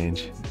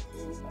Interchange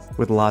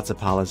with lots of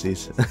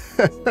policies.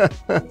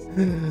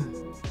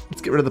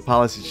 Let's get rid of the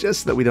policies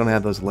just so that we don't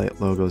have those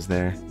logos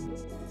there.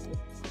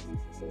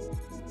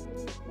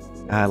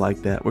 I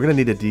like that. We're going to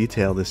need to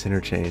detail this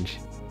interchange.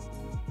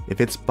 If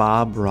it's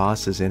Bob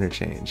Ross's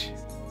interchange,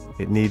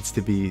 It needs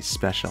to be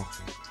special.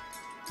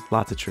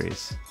 Lots of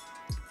trees.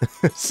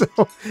 So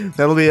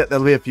that'll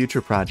be a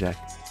future project.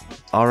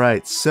 All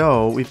right,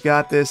 so we've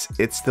got this.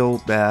 It's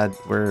still bad.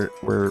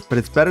 But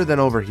it's better than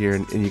over here,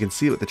 and you can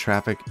see what the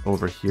traffic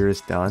over here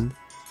is done.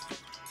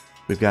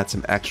 We've got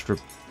some extra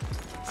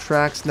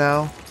tracks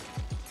now.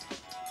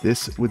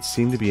 This would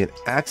seem to be an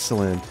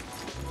excellent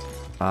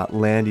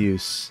land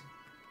use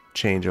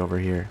change over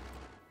here.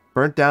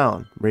 Burnt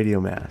down radio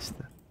mast.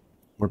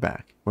 We're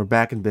back. We're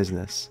back in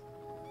business.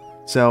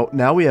 So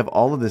now we have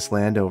all of this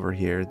land over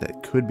here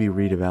that could be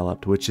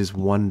redeveloped, which is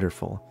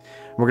wonderful.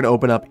 We're going to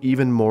open up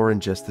even more in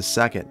just a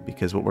second,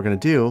 because what we're going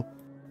to do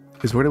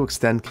is we're going to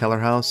extend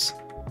Kellerhouse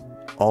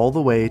all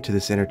the way to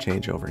this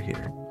interchange over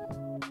here.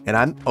 And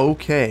I'm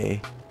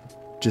okay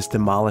just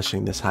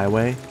demolishing this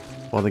highway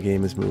while the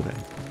game is moving,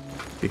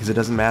 because it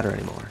doesn't matter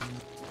anymore.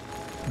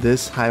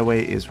 This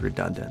highway is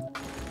redundant.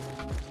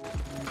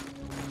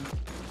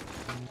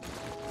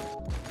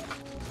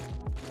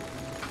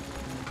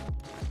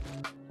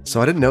 So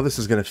I didn't know this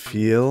was going to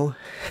feel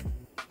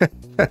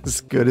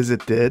as good as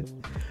it did,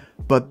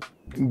 but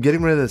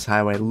getting rid of this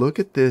highway, look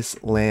at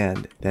this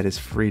land that is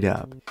freed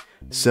up.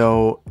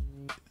 So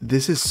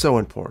this is so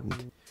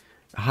important.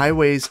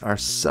 Highways are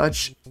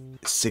such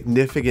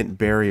significant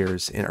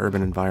barriers in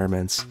urban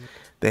environments.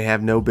 They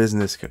have no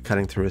business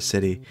cutting through a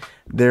city.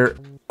 There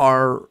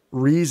are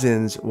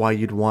reasons why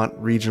you'd want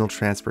regional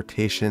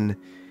transportation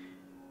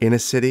in a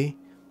city.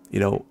 You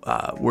know,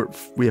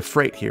 we have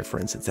freight here, for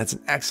instance. That's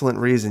an excellent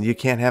reason. You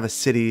can't have a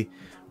city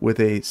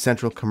with a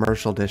central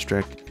commercial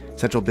district,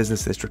 central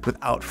business district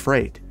without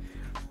freight.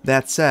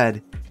 That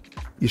said,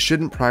 you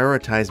shouldn't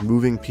prioritize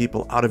moving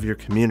people out of your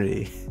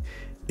community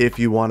if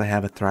you want to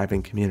have a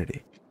thriving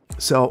community.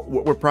 So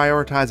what we're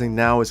prioritizing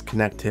now is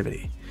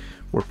connectivity.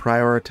 We're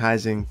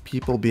prioritizing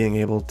people being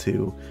able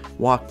to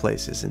walk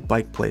places and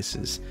bike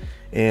places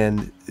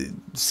and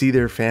see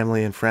their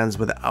family and friends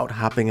without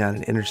hopping on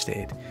an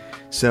interstate.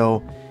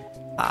 So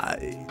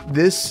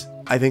this,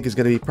 I think, is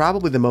going to be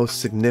probably the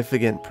most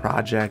significant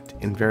project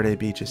in Verde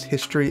Beach's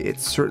history.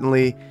 It's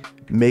certainly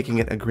making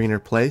it a greener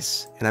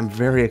place, and I'm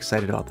very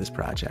excited about this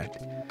project.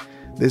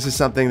 This is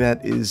something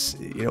that is,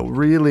 you know,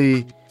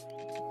 really,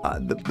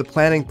 the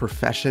planning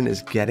profession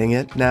is getting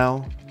it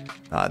now.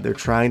 They're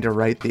trying to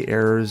right the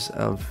errors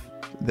of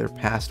their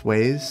past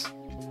ways,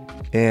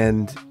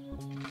 and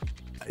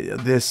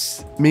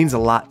this means a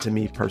lot to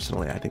me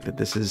personally. I think that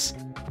this is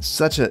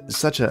such a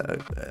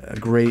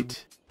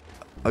great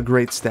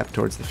step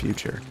towards the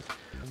future.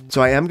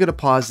 So I am going to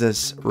pause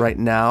this right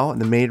now, and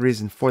the main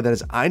reason for that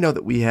is I know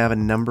that we have a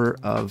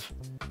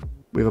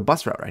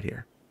bus route right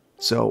here.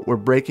 So we're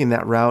breaking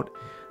that route.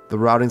 The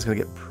routing is going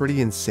to get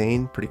pretty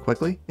insane pretty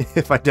quickly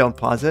if I don't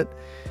pause it.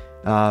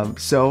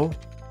 So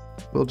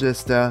we'll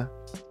just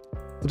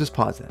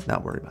pause that,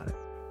 not worry about it.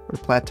 We're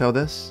gonna plateau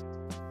this,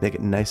 make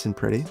it nice and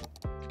pretty,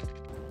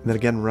 and then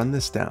again run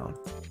this down.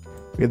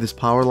 We have this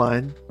power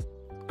line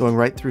going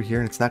right through here,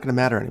 and it's not going to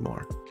matter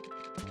anymore.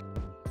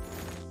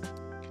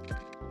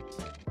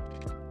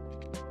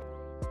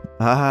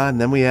 And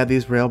then we add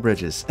these rail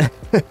bridges.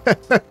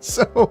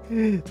 So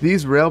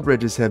these rail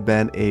bridges have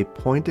been a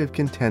point of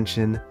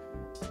contention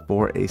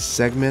for a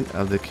segment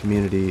of the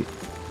community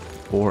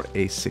for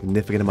a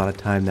significant amount of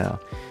time now.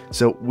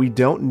 So we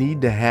don't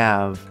need to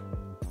have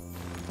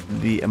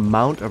the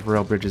amount of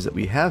rail bridges that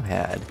we have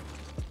had,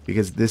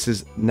 because this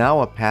is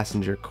now a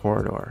passenger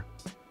corridor.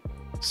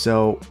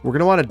 So we're going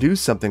to want to do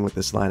something with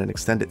this line and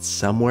extend it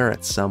somewhere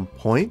at some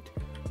point,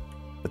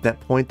 but that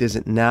point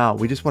isn't now.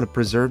 We just want to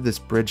preserve this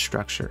bridge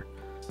structure.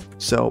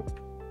 So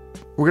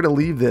we're going to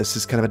leave this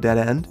as kind of a dead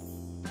end.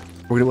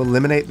 We're going to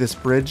eliminate this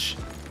bridge,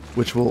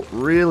 which will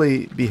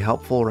really be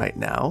helpful right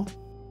now.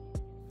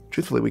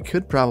 Truthfully, we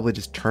could probably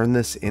just turn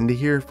this into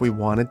here if we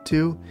wanted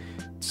to,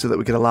 so that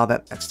we could allow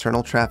that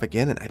external traffic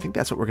in, and I think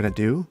that's what we're going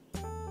to do.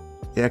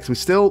 Yeah, because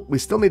we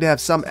still need to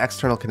have some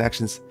external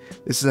connections.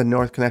 This is a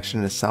north connection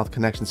and a south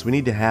connection, so we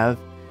need to have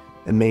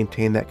and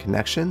maintain that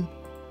connection,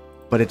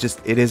 but it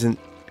isn't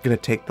going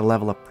to take the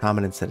level of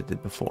prominence that it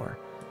did before.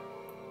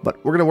 But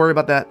we're going to worry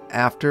about that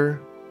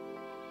after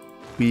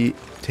we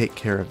take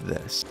care of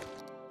this.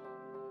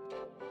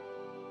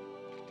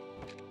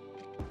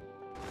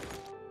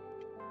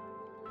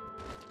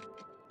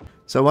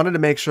 So I wanted to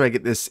make sure I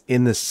get this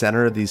in the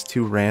center of these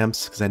two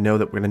ramps, because I know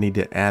that we're going to need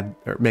to add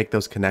or make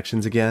those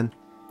connections again.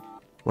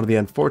 One of the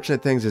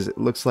unfortunate things is it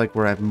looks like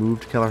where I've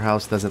moved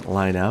Kellerhouse doesn't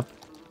line up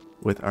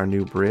with our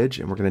new bridge,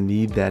 and we're going to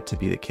need that to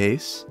be the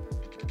case.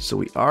 So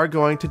we are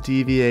going to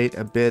deviate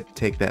a bit,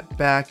 take that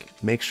back,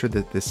 make sure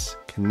that this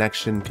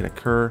connection can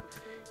occur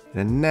in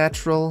a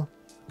natural,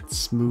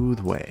 smooth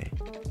way.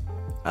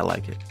 I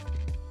like it.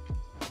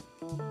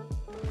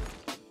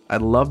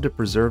 I'd love to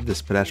preserve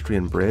this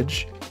pedestrian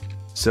bridge.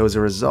 So as a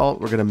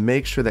result, we're going to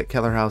make sure that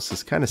Kellerhouse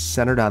is kind of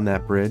centered on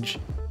that bridge.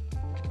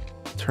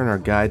 Turn our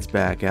guides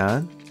back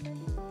on.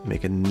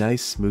 Make a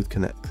nice smooth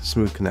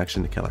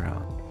connection to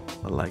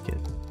Kellerhouse. I like it.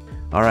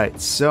 All right,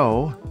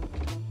 so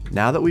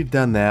now that we've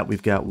done that,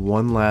 we've got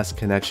one last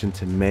connection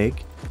to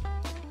make.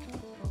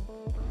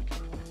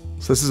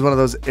 So this is one of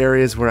those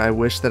areas where I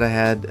wish that I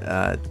had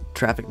a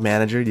traffic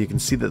manager. You can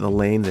see that the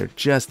lanes are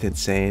just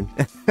insane.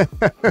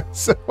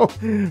 So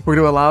we're going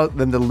to allow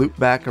them to loop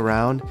back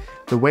around.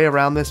 The way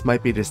around this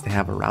might be just to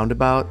have a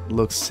roundabout. It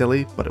looks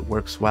silly, but it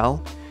works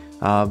well.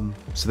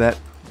 So that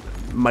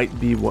might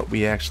be what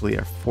we actually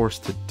are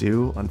forced to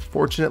do,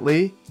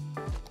 unfortunately.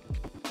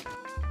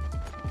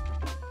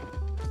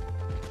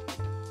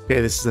 Okay,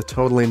 this is a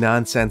totally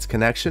nonsense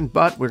connection,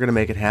 but we're going to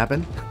make it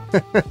happen.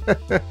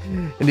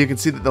 And you can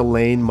see that the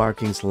lane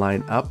markings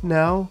line up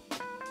now.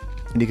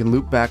 And you can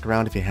loop back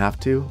around if you have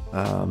to.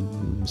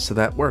 So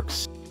that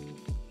works.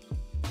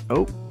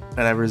 Oh,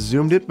 and I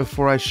resumed it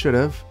before I should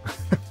have.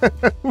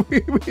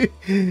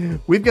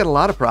 We've got a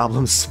lot of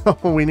problems, so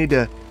we need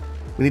to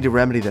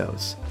remedy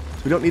those.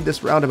 So we don't need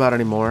this roundabout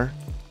anymore.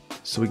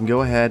 So we can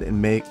go ahead and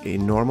make a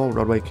normal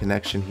roadway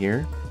connection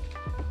here.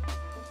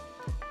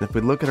 And if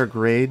we look at our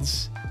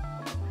grades,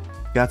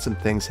 got some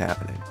things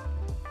happening.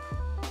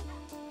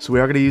 So we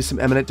are going to use some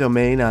eminent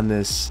domain on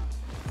this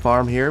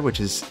farm here, which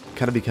is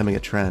kind of becoming a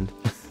trend.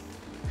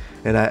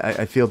 And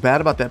I feel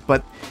bad about that,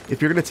 but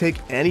if you're going to take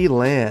any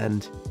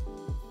land,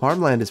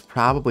 farmland is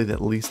probably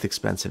the least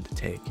expensive to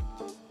take. Here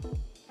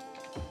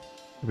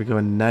we go,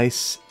 a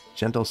nice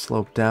gentle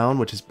slope down,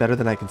 which is better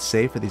than I can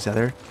say for these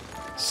other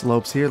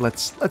slopes here.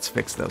 Let's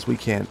fix those. We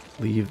can't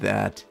leave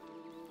that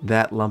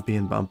lumpy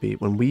and bumpy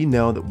when we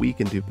know that we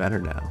can do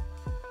better now.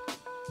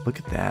 Look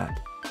at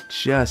that.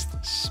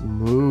 Just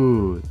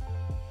smooth.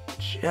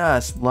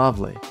 Just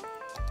lovely.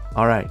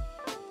 All right.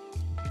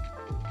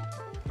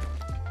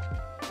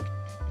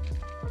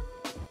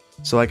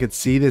 So I could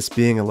see this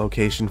being a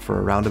location for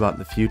a roundabout in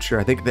the future.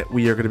 I think that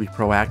we are going to be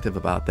proactive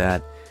about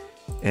that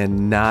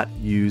and not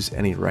use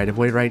any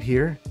right-of-way right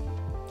here.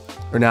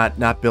 Or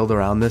not build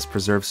around this,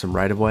 preserve some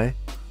right-of-way.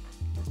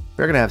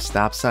 We're going to have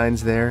stop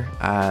signs there.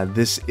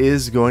 This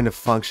is going to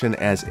function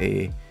as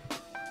a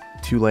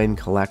two-lane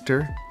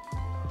collector.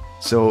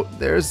 So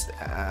there's,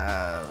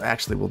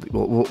 actually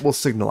we'll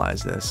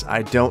signalize this.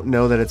 I don't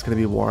know that it's going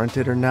to be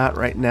warranted or not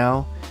right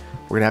now.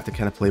 We're going to have to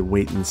kind of play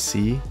wait and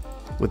see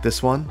with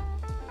this one.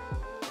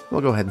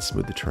 We'll go ahead and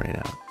smooth the terrain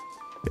out.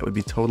 That would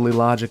be totally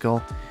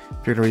logical.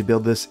 If you're going to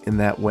rebuild this in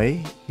that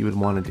way, you would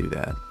want to do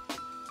that.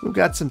 We've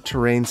got some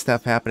terrain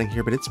stuff happening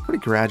here, but it's pretty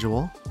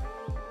gradual.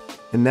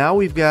 And now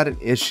we've got an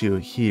issue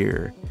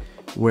here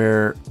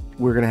where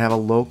we're going to have a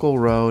local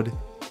road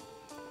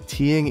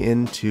teeing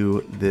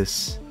into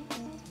this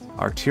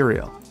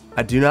arterial.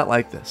 I do not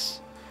like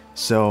this.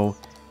 So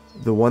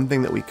the one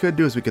thing that we could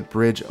do is we could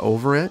bridge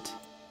over it.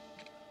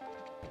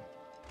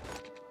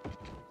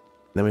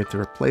 Then we have to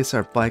replace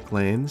our bike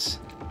lanes.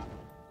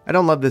 I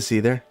don't love this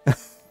either.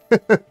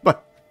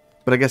 but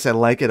I guess I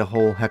like it a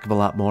whole heck of a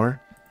lot more.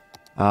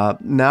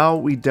 Now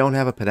we don't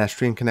have a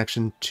pedestrian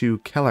connection to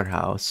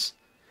Kellerhouse.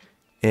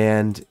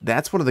 And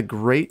that's one of the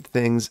great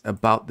things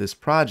about this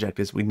project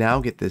is we now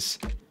get this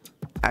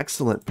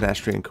excellent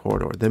pedestrian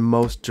corridor, the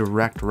most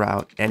direct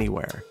route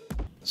anywhere.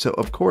 So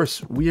of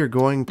course we are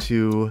going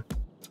to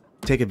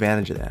take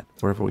advantage of that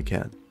wherever we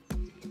can.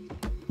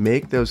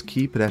 Make those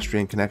key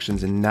pedestrian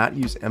connections and not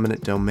use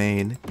eminent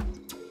domain.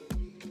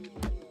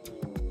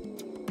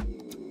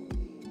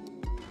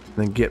 And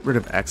then get rid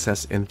of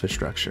excess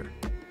infrastructure.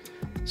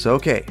 So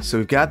okay, so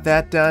we've got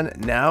that done.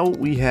 Now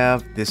we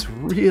have this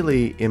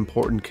really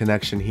important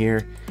connection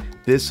here.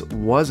 This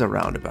was a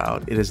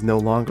roundabout. It is no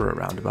longer a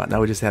roundabout.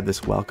 Now we just have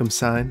this welcome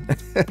sign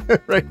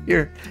right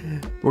here.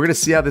 We're gonna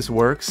see how this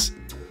works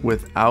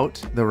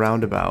without the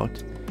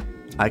roundabout.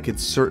 I could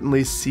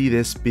certainly see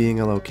this being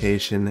a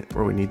location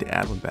where we need to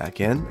add one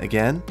back in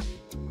again.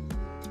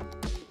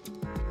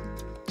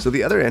 So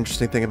the other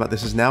interesting thing about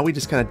this is now we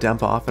just kind of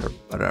dump off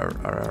at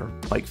our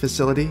bike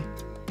facility.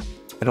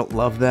 I don't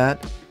love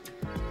that.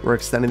 We're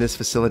extending this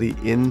facility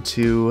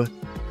into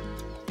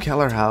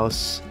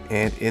Kellerhouse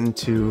and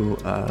into,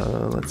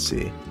 let's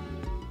see.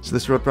 So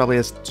this road probably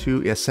has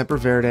two, yeah, Semper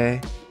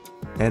Verde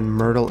and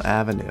Myrtle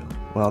Avenue.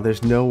 Well,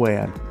 there's no way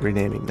I'm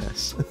renaming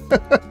this.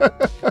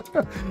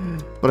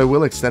 But I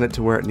will extend it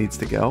to where it needs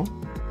to go.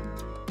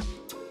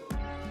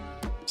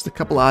 Just a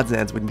couple odds and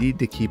ends we need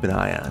to keep an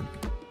eye on.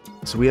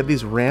 So we have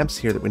these ramps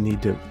here that we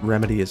need to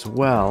remedy as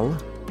well.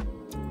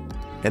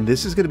 And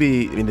this is going to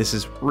be, I mean, this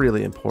is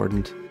really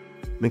important.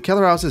 I mean,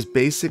 Kellerhouse is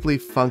basically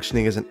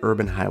functioning as an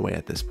urban highway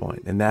at this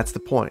point, and that's the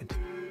point.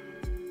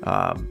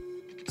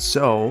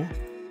 So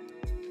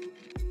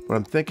what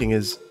I'm thinking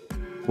is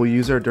we'll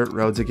use our dirt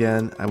roads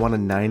again. I want a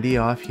 90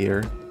 off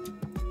here,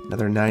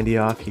 another 90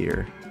 off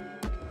here.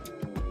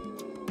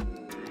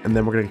 And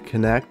then we're going to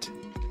connect.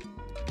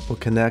 We'll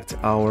connect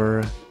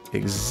our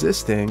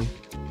existing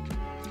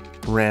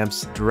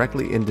ramps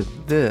directly into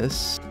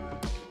this.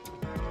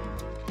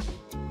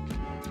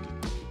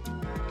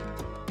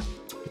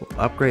 We'll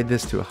upgrade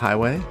this to a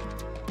highway.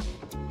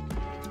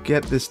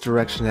 Get this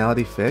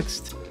directionality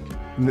fixed.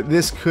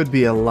 This could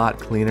be a lot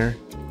cleaner,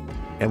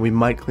 and we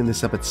might clean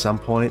this up at some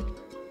point,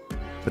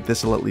 but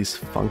this will at least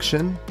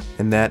function,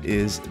 and that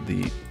is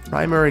the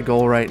primary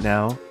goal right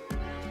now.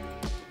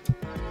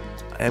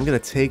 am going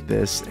to take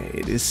this.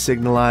 It is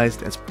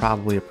signalized as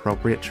probably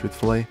appropriate,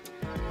 truthfully.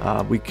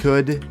 We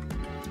could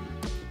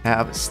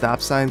have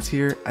stop signs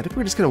here. I think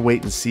we're just going to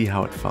wait and see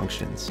how it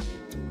functions.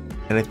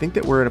 And I think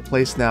that we're in a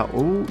place now.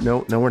 Oh,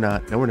 no, no, we're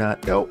not. No, we're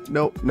not. No,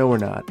 no, no, we're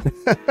not.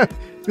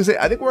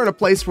 I think we're in a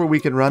place where we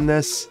can run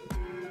this,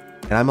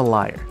 and I'm a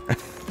liar.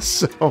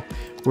 So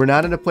we're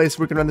not in a place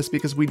where we can run this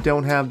because we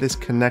don't have this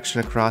connection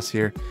across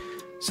here.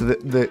 So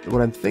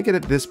what I'm thinking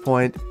at this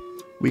point,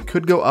 we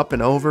could go up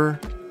and over.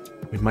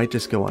 We might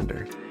just go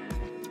under.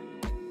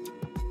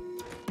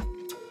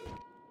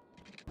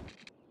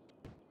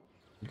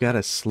 We've got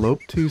a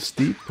slope too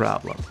steep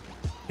problem.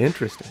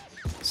 Interesting.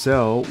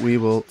 So we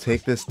will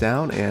take this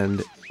down,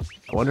 and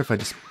I wonder if I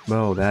just...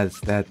 Oh,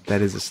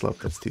 that is a slope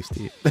that's too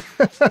steep.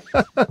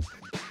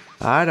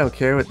 I don't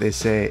care what they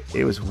say.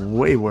 It was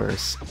way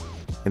worse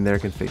in their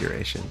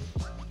configuration.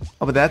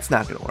 Oh, but that's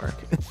not going to work.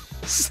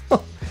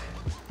 So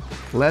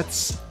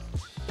let's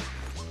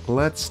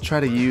try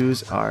to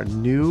use our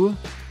newly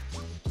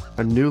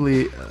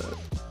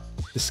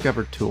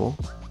discovered tool.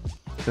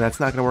 And that's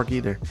not going to work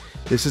either.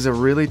 This is a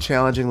really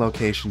challenging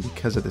location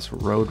because of this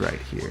road right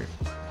here.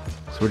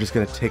 So we're just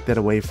going to take that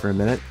away for a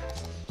minute.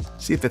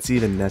 See if that's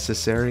even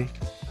necessary.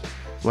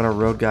 Want our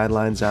road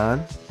guidelines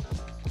on.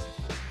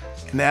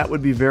 And that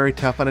would be very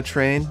tough on a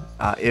train,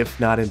 if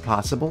not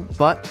impossible.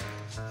 But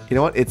you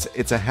know what?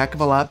 It's a heck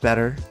of a lot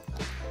better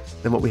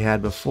than what we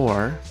had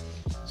before.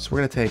 So we're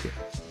going to take it.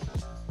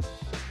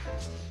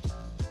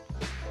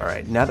 All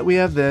right, now that we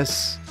have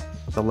this,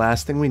 the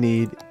last thing we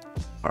need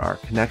are our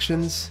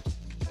connections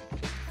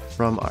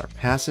from our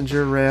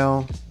passenger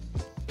rail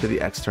to the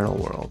external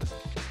world.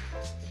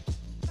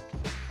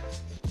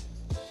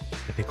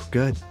 I think we're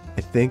good.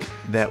 I think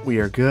that we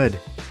are good.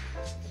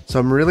 So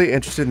I'm really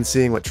interested in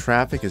seeing what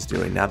traffic is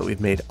doing now that we've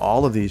made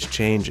all of these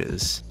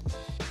changes.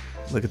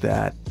 Look at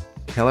that.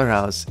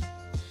 Kellerhouse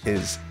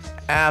is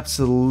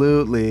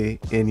absolutely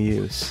in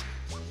use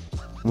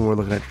when we're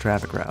looking at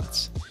traffic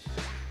routes.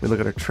 We look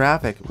at our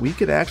traffic, we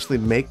could actually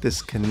make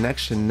this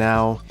connection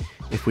now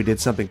if we did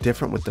something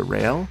different with the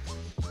rail.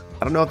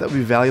 I don't know if that would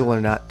be valuable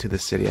or not to the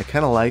city. I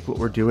kind of like what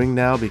we're doing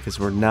now because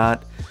we're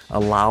not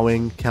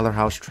allowing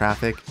Kellerhouse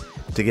traffic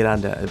to get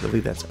onto, I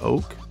believe that's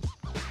Oak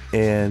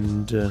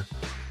and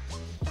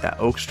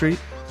Oak Street.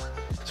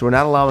 So we're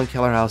not allowing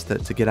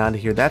Kellerhouse to get onto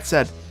here. That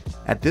said,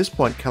 at this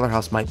point,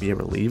 Kellerhouse might be a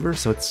reliever,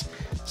 so it's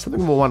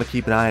something we'll want to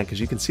keep an eye on because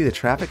you can see the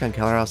traffic on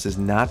Kellerhouse is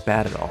not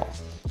bad at all.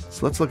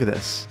 So let's look at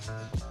this.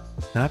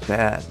 Not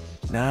bad.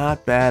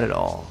 Not bad at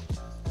all.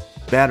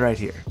 Bad right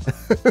here.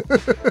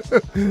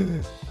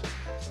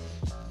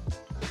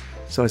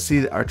 So I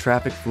see our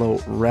traffic flow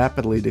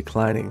rapidly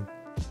declining,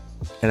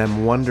 and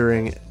I'm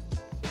wondering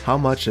how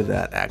much of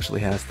that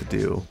actually has to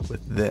do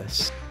with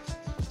this.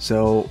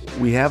 So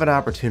we have an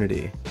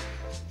opportunity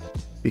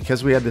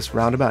because we had this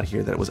roundabout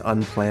here that was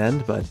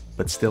unplanned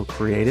but still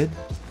created.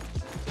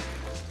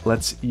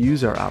 Let's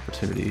use our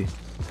opportunity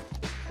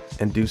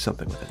and do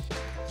something with it.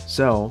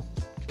 So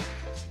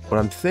what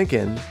I'm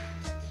thinking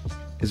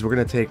is we're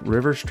going to take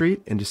River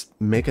Street and just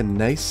make a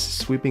nice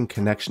sweeping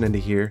connection into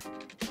here.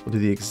 We'll do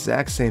the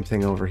exact same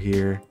thing over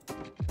here.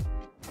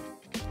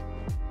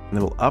 And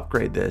then we'll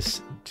upgrade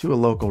this to a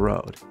local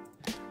road.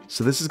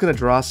 So this is going to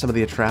draw some of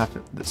the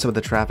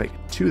traffic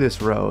to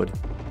this road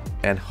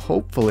and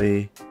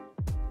hopefully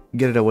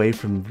get it away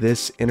from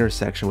this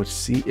intersection,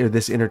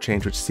 this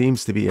interchange, which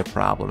seems to be a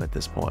problem at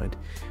this point.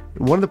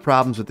 One of the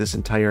problems with this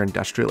entire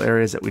industrial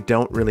area is that we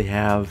don't really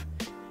have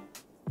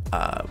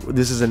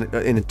this is an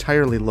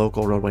entirely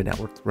local roadway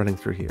network running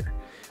through here.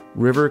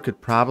 River could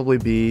probably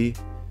be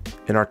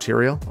an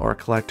arterial or a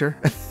collector,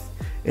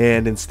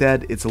 and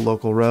instead it's a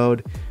local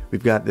road.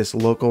 We've got this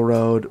local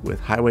road with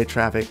highway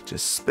traffic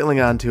just spilling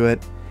onto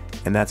it,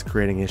 and that's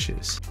creating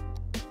issues.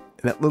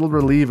 In that little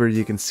reliever,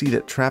 you can see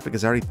that traffic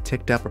has already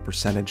ticked up a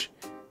percentage,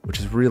 which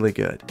is really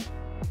good.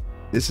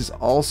 This is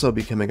also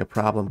becoming a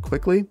problem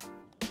quickly.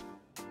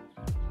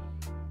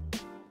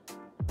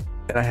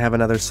 And I have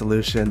another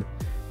solution,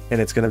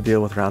 and it's going to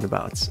deal with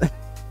roundabouts.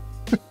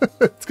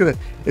 it's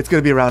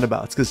gonna be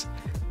roundabouts, because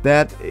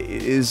that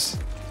is,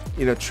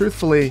 you know,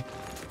 truthfully,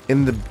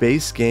 in the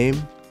base game,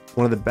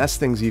 one of the best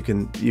things you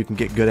can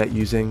get good at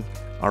using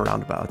are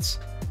roundabouts.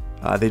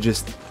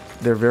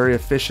 They're very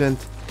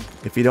efficient.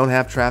 If you don't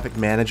have Traffic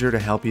Manager to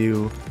help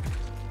you,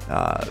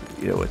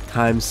 with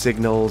time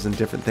signals and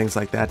different things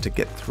like that to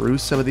get through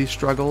some of these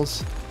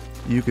struggles,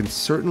 you can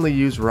certainly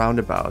use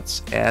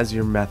roundabouts as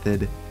your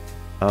method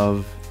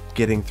of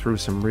getting through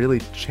some really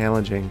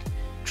challenging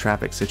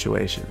traffic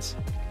situations.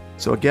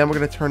 So again, we're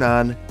going to turn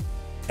on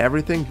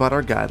everything but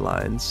our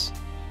guidelines.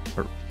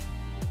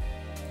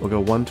 We'll go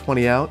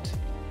 120 out.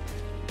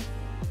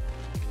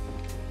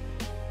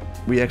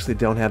 We actually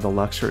don't have the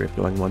luxury of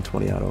going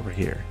 120 out over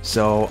here.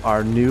 So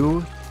our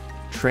new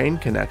train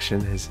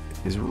connection has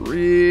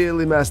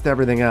really messed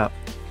everything up,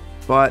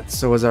 but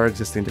so has our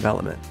existing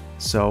development.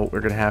 So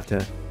we're going to have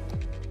to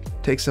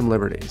take some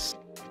liberties.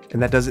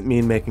 And that doesn't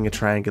mean making a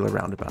triangular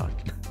roundabout.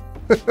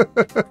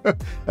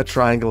 A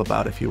triangle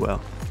about, if you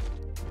will.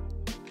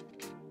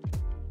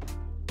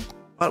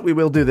 But we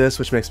will do this,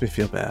 which makes me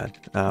feel bad.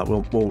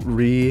 We'll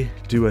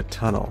redo a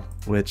tunnel,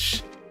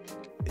 which,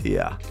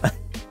 yeah.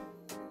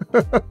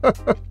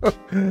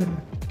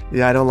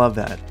 Yeah, I don't love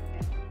that.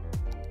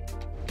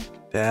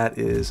 That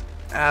is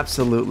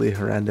absolutely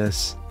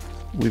horrendous.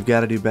 We've got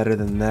to do better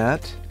than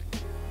that.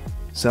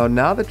 So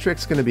now the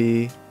trick's going to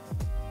be,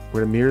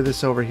 we're going to mirror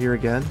this over here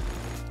again.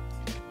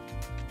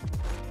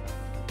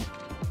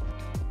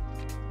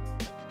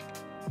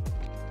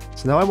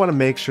 So now I want to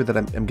make sure that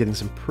I'm getting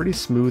some pretty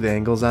smooth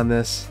angles on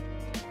this.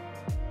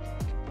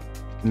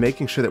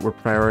 Making sure that we're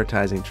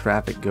prioritizing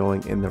traffic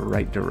going in the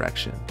right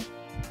direction.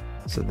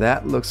 So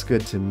that looks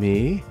good to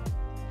me.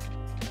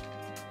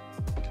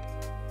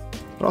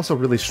 But also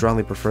really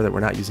strongly prefer that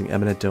we're not using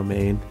eminent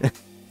domain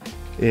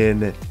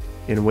in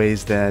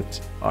ways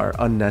that are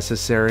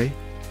unnecessary.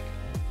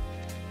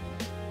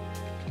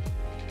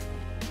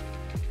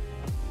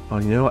 Oh,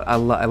 you know what?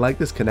 I like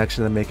this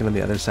connection I'm making on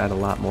the other side a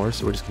lot more,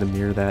 so we're just going to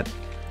mirror that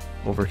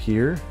over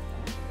here.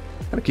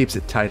 Kind of keeps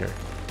it tighter.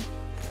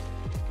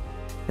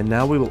 And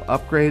now we will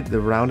upgrade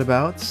the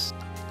roundabouts,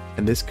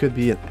 and this could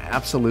be an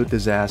absolute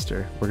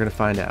disaster. We're going to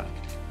find out.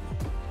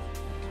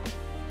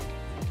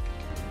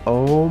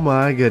 Oh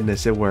my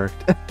goodness, it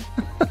worked.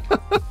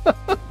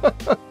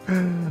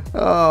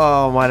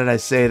 Oh, why did I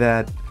say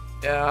that?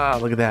 Ah,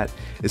 look at that.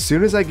 As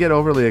soon as I get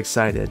overly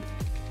excited,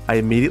 I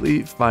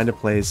immediately find a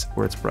place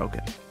where it's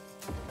broken.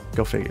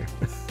 Go figure.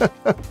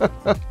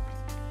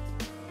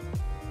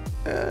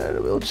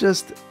 And we will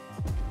just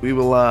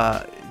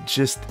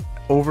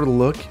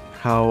overlook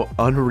how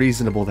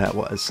unreasonable that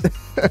was.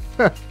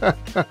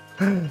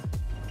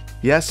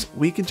 Yes,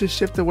 we can just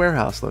shift the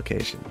warehouse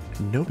location.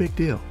 No big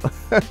deal.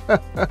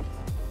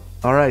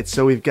 All right,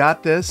 so we've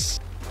got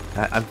this.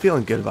 I'm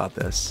feeling good about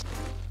this.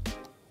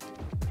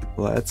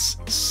 Let's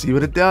see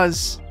what it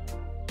does.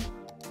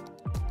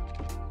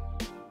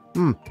 I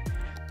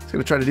was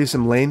gonna try to do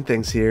some lane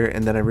things here,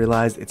 and then I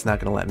realized it's not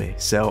gonna let me,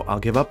 so I'll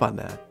give up on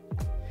that.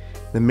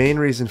 The main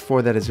reason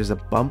for that is there's a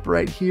bump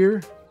right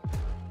here.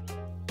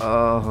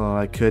 Oh,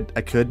 I could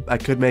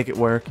make it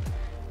work.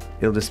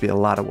 It'll just be a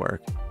lot of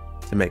work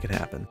to make it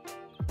happen.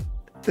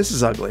 This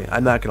is ugly.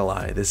 I'm not gonna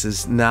lie. This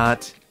is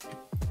not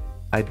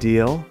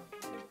ideal,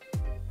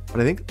 but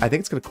I think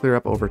it's gonna clear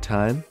up over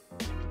time.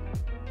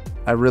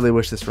 I really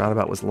wish this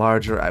roundabout was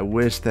larger. I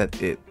wish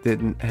that it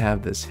didn't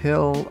have this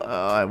hill.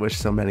 Oh, I wish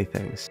so many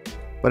things,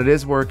 but it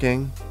is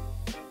working.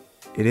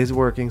 It is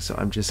working, so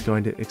I'm just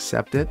going to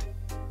accept it.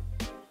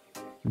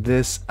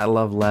 This I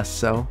love less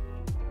so.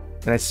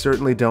 And I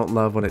certainly don't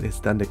love what it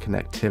has done to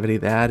connectivity.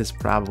 That is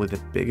probably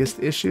the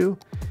biggest issue.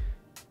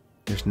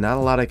 There's not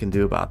a lot I can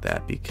do about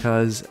that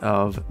because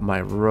of my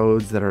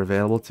roads that are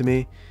available to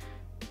me.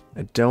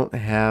 I don't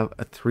have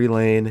a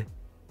 3-lane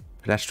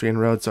pedestrian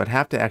road, so I'd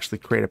have to actually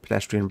create a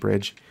pedestrian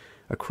bridge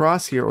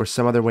across here or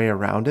some other way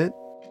around it.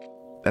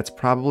 That's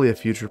probably a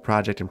future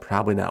project and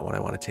probably not one I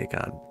want to take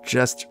on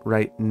just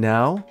right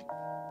now.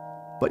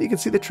 But you can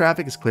see the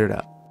traffic is cleared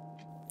up.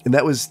 And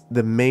that was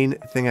the main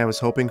thing I was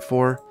hoping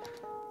for.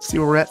 See,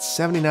 we're at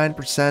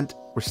 79%.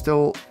 We're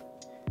still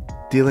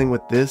dealing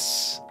with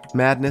this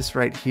madness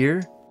right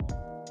here.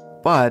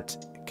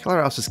 But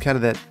Kellerhouse is kind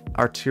of that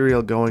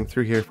arterial going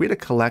through here. If we had a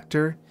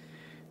collector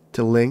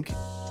to link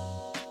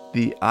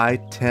the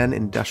I-10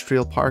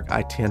 industrial park,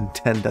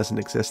 I-10 doesn't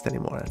exist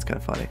anymore. That's kind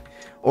of funny.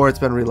 Or it's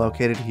been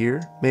relocated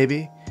here,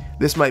 maybe.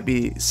 This might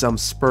be some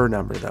spur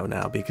number though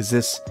now, because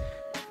this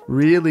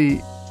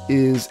really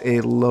is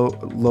a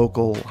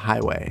local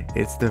highway.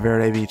 It's the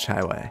Verde Beach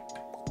highway.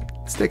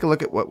 Let's take a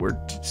look at what we're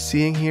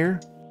seeing here.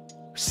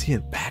 We're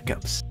seeing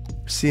backups.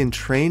 We're seeing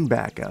train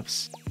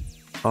backups.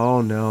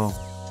 Oh no.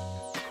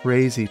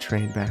 Crazy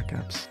train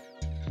backups.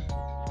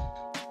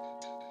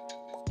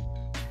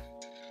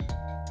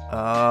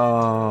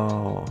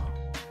 Oh.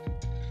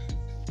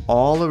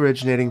 All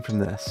originating from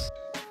this.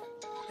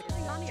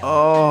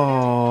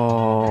 Oh.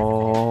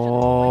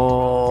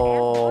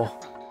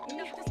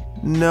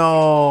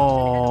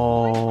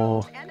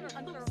 No.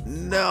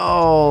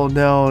 No,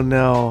 no,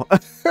 no.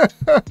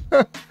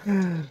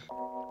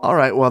 All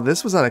right, well,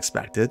 this was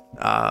unexpected.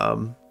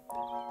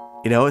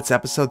 You know, it's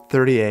episode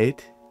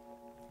 38.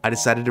 I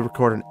decided to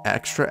record an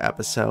extra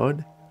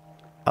episode.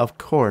 Of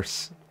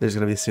course, there's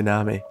going to be a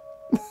tsunami.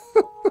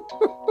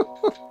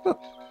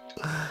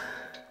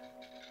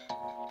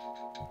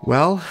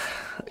 Well,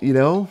 you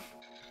know,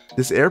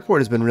 this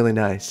airport has been really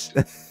nice.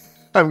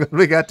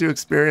 We got to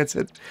experience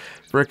it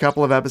for a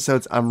couple of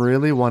episodes. I'm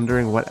really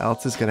wondering what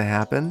else is going to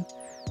happen.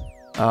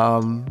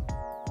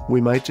 We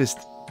might just,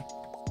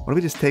 why don't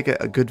we just take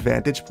a good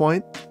vantage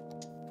point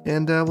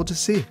and we'll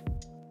just see.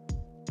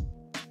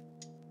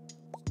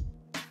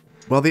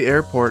 Well, the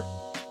airport,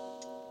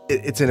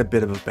 it's in a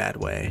bit of a bad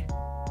way,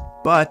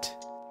 but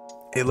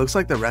it looks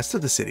like the rest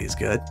of the city is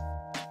good.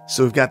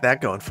 So we've got that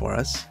going for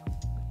us.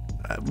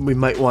 We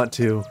might want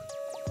to,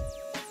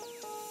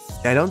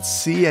 I don't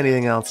see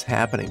anything else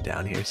happening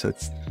down here. So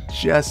it's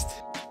just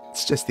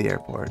the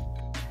airport,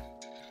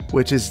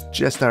 which is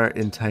just our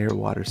entire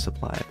water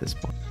supply at this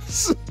point.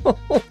 So,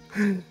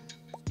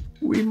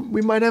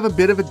 we might have a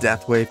bit of a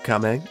death wave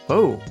coming.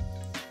 Oh,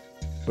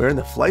 we're in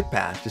the flight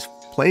path, just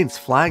planes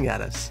flying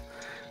at us.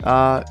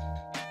 I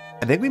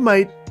think we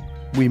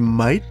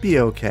might be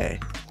okay.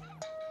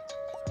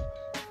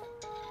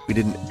 We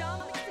didn't.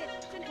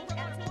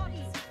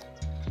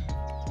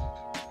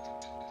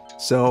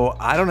 So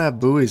I don't have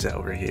buoys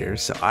over here,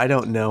 so I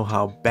don't know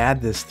how bad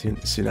this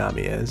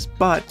tsunami is,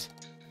 but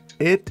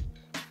it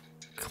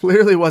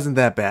clearly wasn't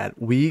that bad.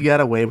 We got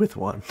away with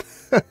one.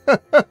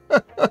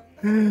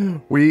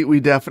 we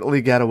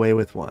definitely got away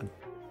with one.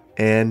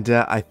 And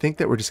I think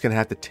that we're just going to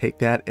have to take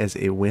that as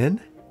a win,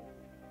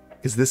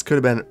 because this could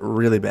have been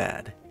really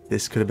bad.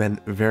 This could have been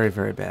very,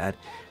 very bad.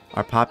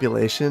 Our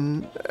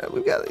population,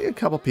 we've got a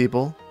couple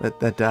people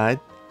that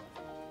died,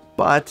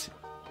 but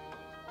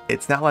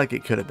it's not like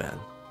it could have been.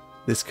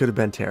 This could have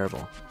been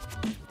terrible.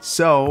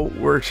 So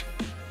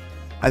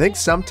I think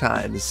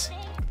sometimes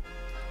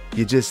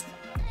you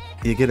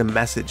get a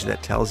message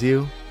that tells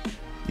you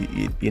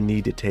you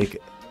need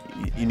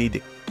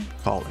to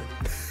call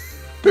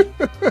it.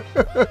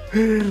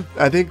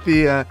 I think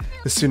the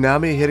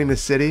tsunami hitting the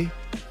city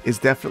is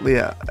definitely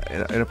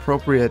an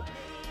appropriate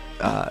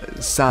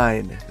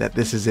sign that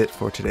this is it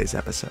for today's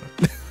episode.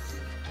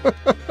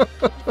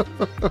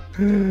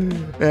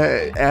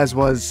 As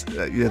was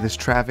this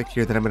traffic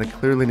here that I'm going to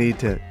clearly need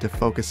to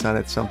focus on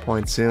at some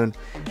point soon.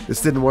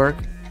 This didn't work.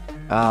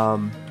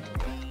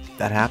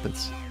 That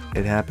happens.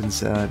 It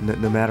happens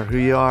no matter who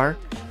you are.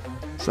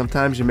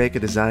 Sometimes you make a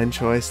design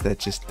choice that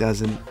just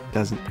doesn't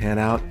pan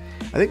out.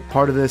 I think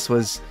part of this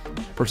was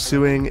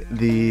pursuing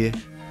the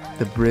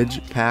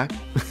bridge pack,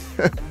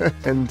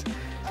 and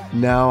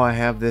now I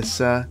have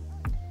this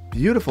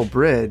beautiful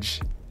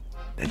bridge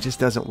that just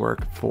doesn't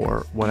work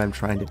for what I'm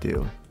trying to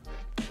do.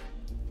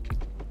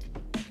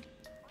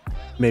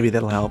 Maybe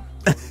that'll help.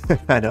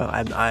 I know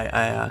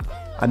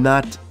I'm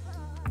not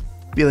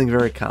feeling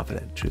very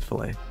confident,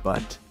 truthfully,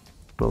 but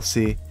we'll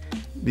see.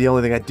 The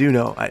only thing I do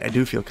know, I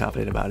do feel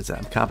confident about, is that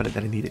I'm confident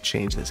that I need to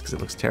change this because it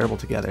looks terrible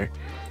together.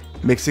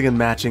 Mixing and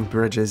matching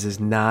bridges is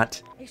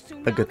not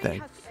a good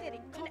thing.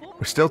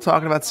 We're still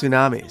talking about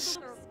tsunamis.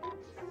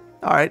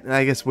 All right,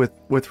 I guess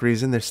with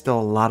reason. There's still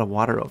a lot of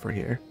water over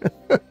here.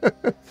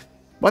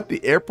 But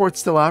the airport's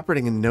still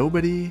operating and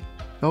nobody...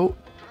 Oh,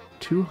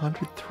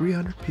 200,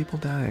 300 people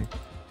dying.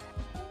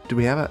 Do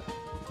we have a...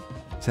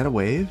 Is that a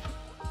wave?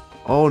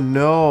 Oh,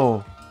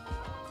 no.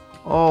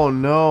 Oh,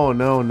 no,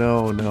 no,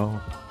 no,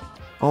 no.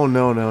 Oh,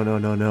 no, no, no,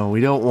 no, no.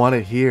 We don't want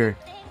it here.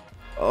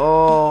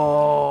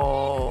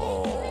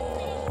 Oh,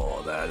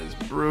 that is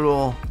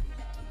brutal.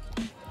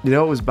 You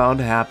know, it was bound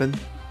to happen.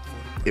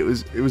 It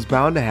was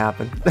bound to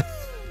happen.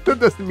 That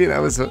doesn't mean I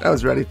was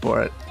ready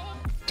for it.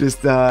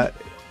 Just,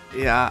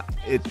 yeah,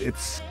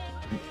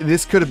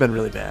 this could have been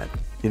really bad.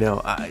 You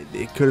know,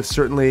 it could have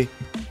certainly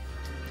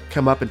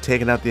come up and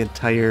taken out the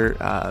entire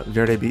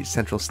Verde Beach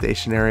Central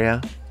Station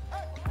area.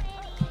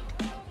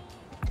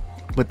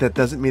 But that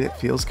doesn't mean it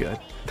feels good.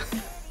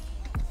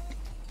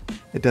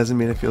 It doesn't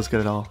mean it feels good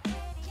at all.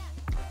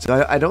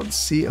 So I don't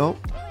see... Oh,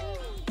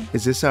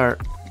 is this our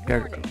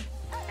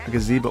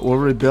gazebo? We'll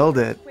rebuild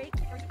it.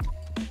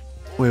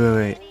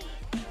 Wait.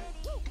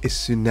 A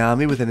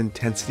tsunami with an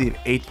intensity of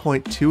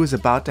 8.2 is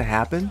about to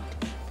happen?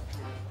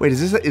 Wait,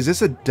 is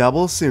this a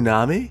double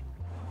tsunami?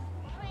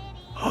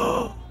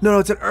 No,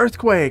 it's an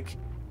earthquake.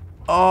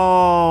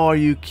 Oh, are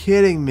you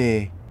kidding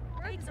me?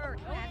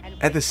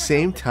 At the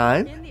same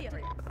time?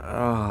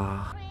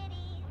 Oh.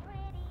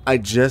 I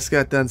just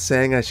got done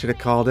saying I should have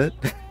called it.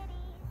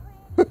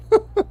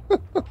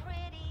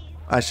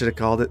 I should have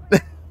called it.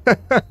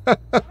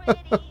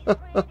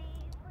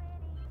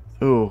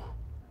 Ooh.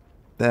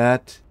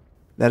 That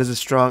is a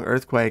strong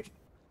earthquake.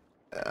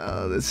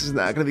 This is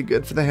not going to be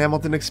good for the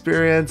Hamilton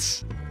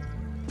experience.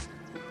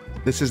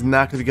 This is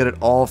not going to be good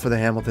at all for the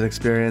Hamilton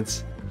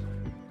experience.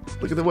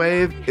 Look at the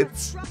wave.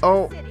 It's...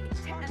 Oh.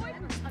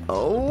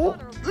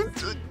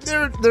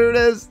 There it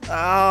is.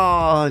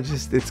 Oh,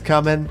 it's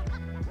coming.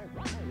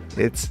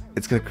 It's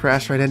going to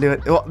crash right into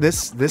it. Well,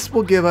 this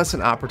will give us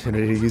an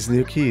opportunity to use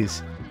new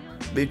keys,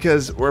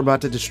 because we're about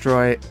to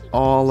destroy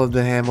all of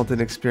the Hamilton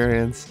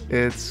experience.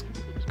 It's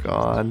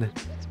gone.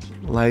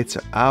 Lights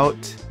are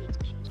out.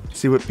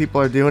 See what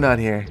people are doing on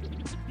here.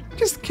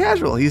 Just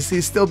casual.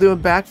 He's still doing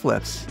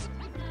backflips.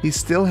 He's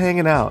still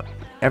hanging out.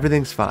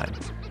 Everything's fine.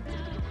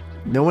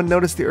 No one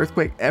noticed the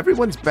earthquake.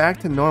 Everyone's back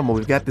to normal.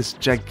 We've got this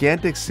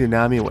gigantic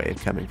tsunami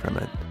wave coming from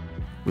it.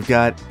 We've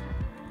got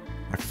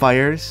our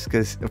fires,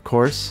 because of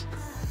course.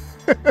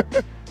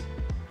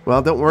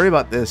 Well, don't worry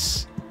about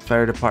this,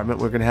 fire department.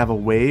 We're going to have a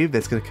wave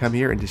that's going to come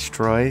here and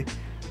destroy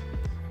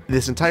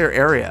this entire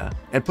area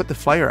and put the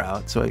fire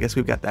out. So I guess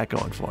we've got that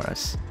going for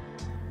us.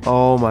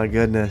 Oh my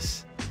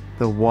goodness.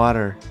 The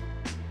water.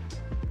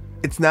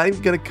 It's not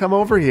even going to come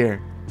over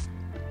here.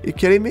 Are you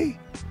kidding me?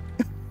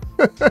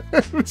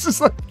 This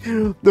is like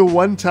the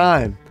one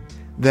time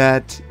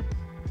that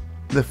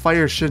the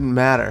fire shouldn't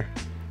matter.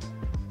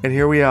 And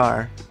here we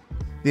are.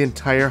 The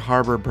entire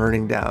harbor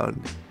burning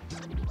down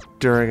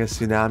during a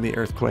tsunami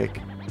earthquake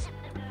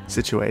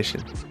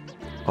situation.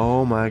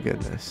 Oh my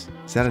goodness.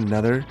 Is that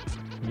another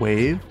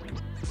wave?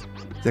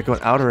 Is that going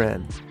out or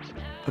in?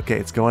 Okay,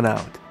 it's going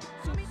out.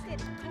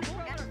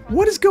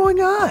 What is going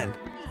on?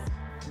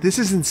 This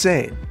is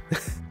insane.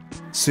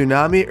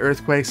 Tsunami,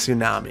 earthquake,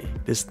 tsunami.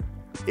 Just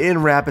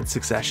in rapid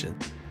succession.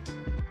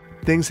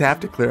 Things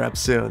have to clear up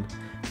soon.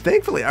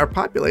 Thankfully, our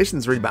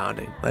population's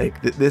rebounding. Like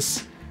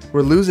this,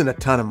 we're losing a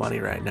ton of money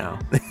right now.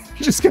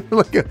 Just got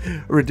like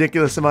a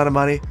ridiculous amount of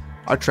money.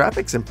 Our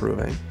traffic's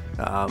improving,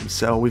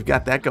 so we've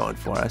got that going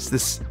for us.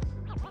 This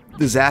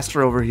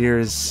disaster over here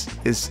is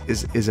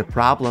a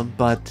problem,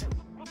 but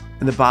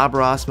in the Bob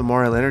Ross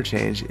Memorial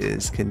Interchange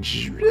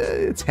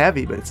it's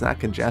heavy, but it's not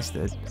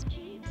congested.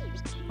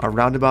 Our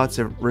roundabouts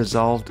have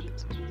resolved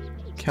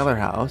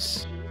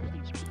Kellerhouse.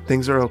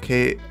 Things are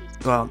okay.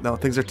 Well, no,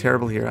 things are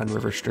terrible here on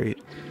River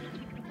Street.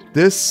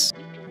 This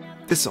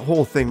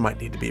whole thing might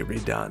need to be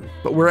redone,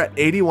 but we're at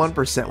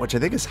 81%, which I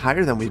think is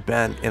higher than we've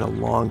been in a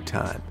long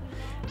time.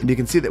 And you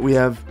can see that we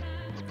have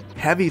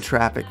heavy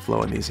traffic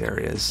flow in these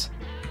areas,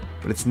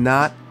 but it's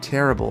not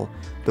terrible.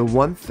 The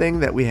one thing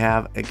that we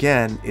have,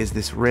 again, is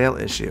this rail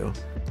issue.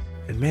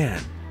 And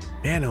man,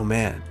 oh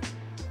man,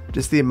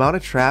 just the amount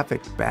of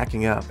traffic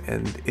backing up,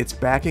 and it's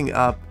backing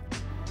up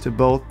to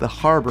both the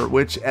harbor,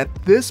 which at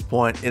this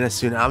point in a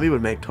tsunami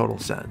would make total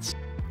sense.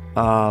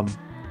 But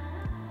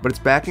it's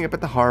backing up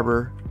at the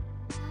harbor.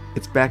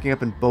 It's backing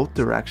up in both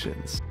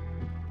directions.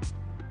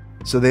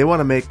 So they want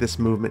to make this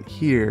movement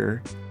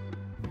here.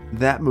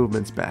 That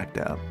movement's backed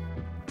up.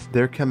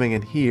 They're coming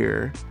in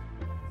here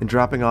and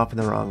dropping off in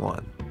the wrong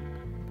one.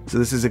 So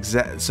this is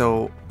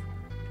so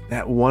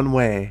that one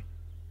way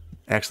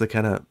actually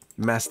kind of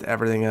messed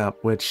everything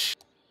up, which,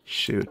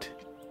 shoot.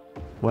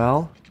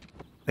 Well,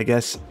 I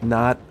guess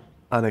not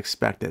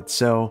unexpected.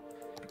 So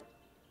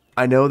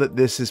I know that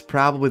this is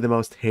probably the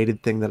most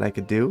hated thing that I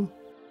could do,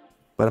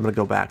 but I'm going to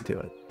go back to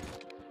it.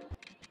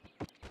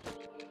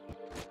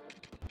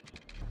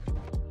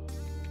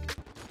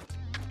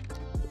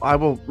 I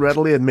will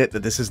readily admit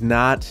that this is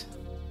not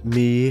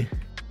me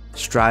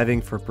striving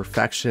for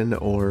perfection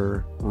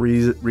or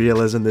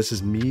realism. This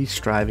is me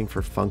striving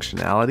for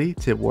functionality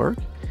to work.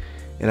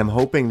 And I'm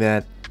hoping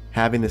that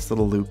having this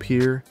little loop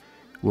here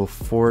will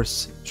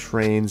force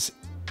trains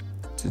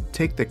to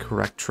take the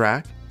correct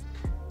track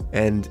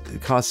and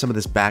cause some of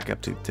this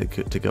backup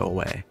to go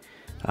away.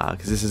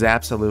 Because this is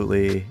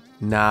absolutely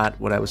not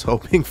what I was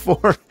hoping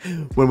for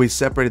when we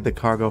separated the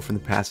cargo from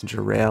the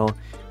passenger rail,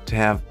 to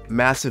have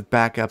massive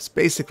backups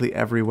basically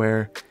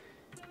everywhere.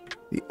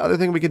 The other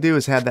thing we could do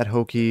is have that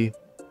hokey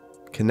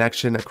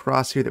connection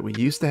across here that we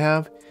used to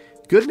have.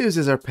 Good news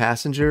is our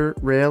passenger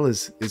rail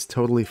is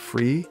totally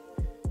free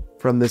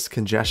from this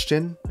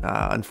congestion.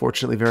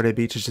 Unfortunately, Verde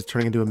Beach is just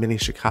turning into a mini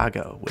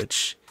Chicago,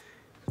 which,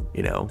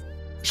 you know,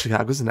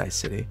 Chicago's a nice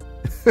city.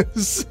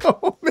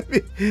 So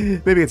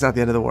maybe it's not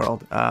the end of the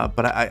world.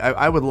 But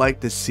I would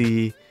like to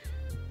see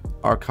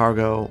our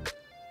cargo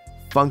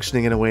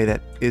functioning in a way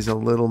that is a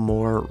little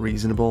more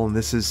reasonable, and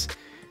this is,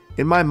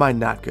 in my mind,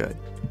 not good.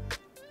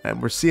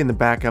 And we're seeing the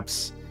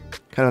backups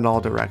kind of in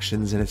all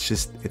directions, and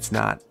it's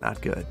not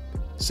good.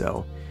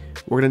 So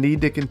we're gonna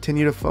need to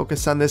continue to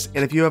focus on this,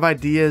 and if you have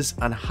ideas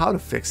on how to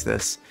fix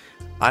this,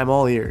 I'm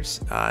all ears.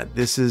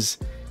 This is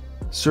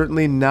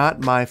certainly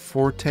not my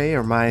forte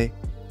or my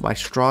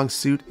strong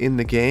suit in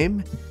the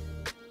game.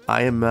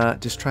 I am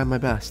just trying my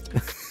best.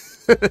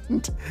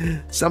 And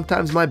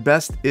sometimes my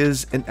best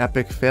is an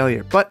epic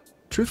failure, but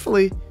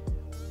truthfully,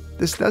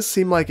 this does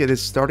seem like it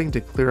is starting to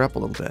clear up a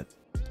little bit.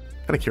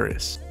 Kind of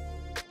curious.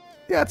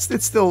 Yeah,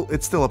 it's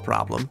still a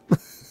problem.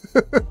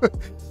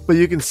 But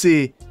you can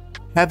see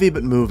heavy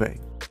but moving.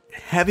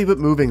 Heavy but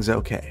moving's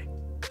okay.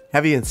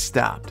 Heavy and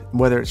stopped,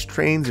 whether it's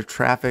trains or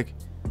traffic,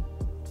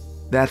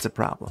 that's a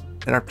problem.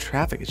 And our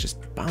traffic is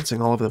just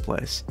bouncing all over the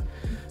place.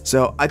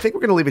 So I think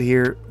we're gonna leave it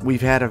here. We've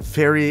had a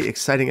very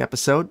exciting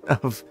episode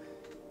of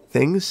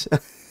things.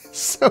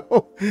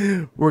 So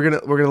we're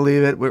gonna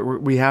leave it.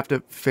 We have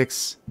to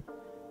fix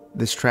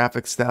this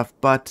traffic stuff,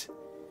 but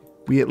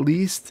we at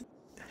least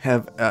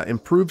have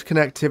improved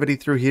connectivity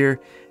through here.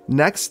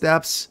 Next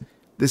steps.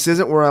 This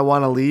isn't where I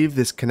want to leave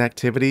this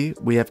connectivity.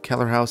 We have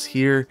Kellerhouse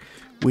here.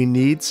 We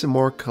need some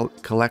more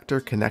collector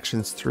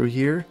connections through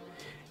here,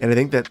 and I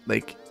think that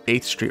like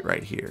 8th Street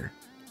right here,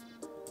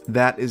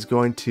 that is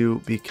going to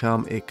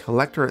become a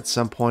collector at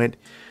some point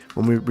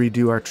when we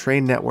redo our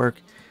train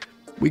network.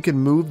 We can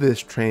move this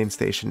train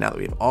station now that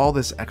we have all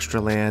this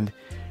extra land,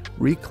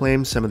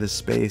 reclaim some of this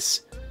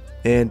space,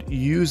 and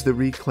use the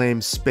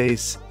reclaimed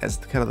space as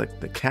kind of like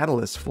the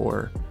catalyst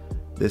for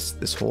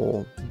this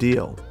whole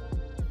deal.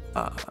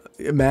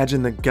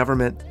 Imagine the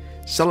government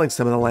selling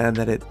some of the land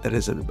that it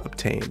is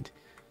obtained.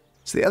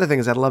 So the other thing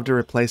is I'd love to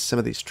replace some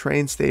of these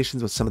train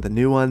stations with some of the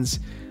new ones.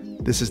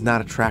 This is not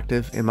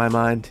attractive in my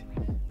mind,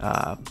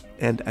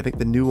 and I think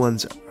the new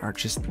ones are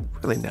just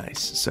really nice.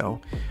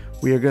 So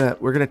we're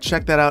gonna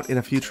check that out in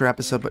a future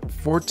episode. But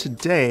for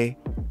today,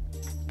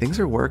 things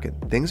are working.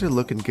 Things are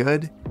looking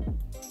good.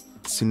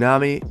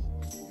 Tsunami.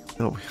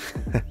 Oh.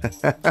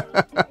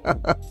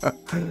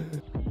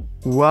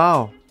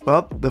 Wow.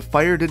 Well, the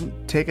fire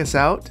didn't take us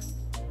out.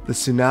 The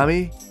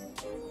tsunami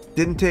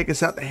didn't take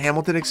us out. The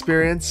Hamilton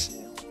experience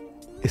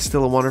is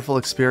still a wonderful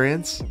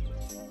experience.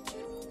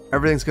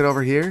 Everything's good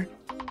over here.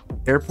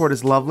 Airport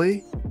is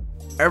lovely.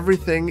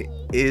 Everything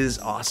is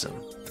awesome.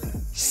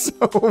 So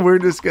we're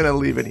just gonna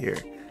leave it here.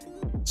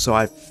 So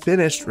I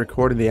finished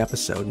recording the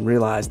episode and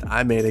realized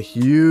I made a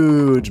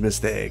huge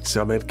mistake.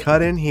 So I'm gonna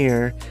cut in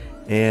here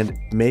and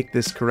make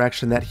this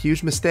correction. That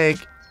huge mistake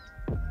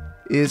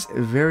is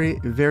very,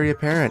 very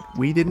apparent.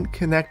 We didn't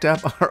connect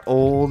up our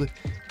old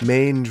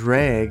main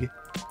drag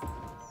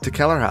to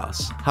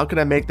Kellerhouse. How could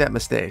I make that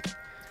mistake?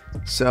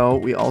 So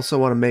we also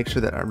want to make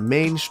sure that our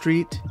main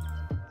street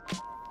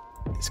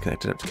is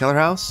connected up to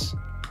Kellerhouse.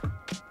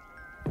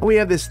 And we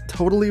have this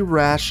totally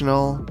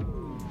rational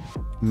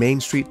main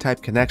street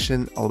type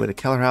connection all the way to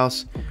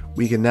Kellerhouse.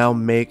 We can now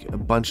make a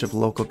bunch of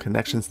local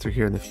connections through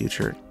here in the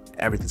future.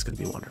 Everything's going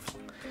to be wonderful.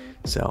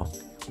 So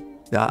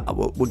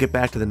we'll get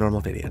back to the normal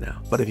video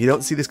now. But if you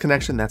don't see this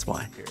connection, that's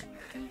why.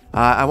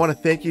 I want to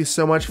thank you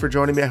so much for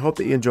joining me. I hope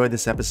that you enjoyed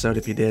this episode.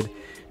 If you did,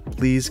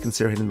 please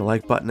consider hitting the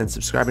like button and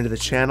subscribing to the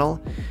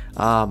channel.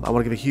 I want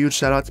to give a huge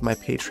shout out to my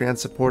Patreon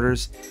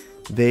supporters.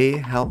 They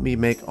help me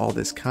make all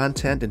this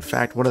content. In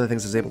fact, one of the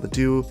things I was able to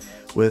do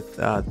with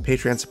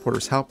Patreon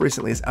supporters' help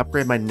recently is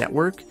upgrade my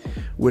network,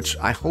 which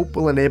I hope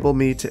will enable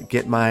me to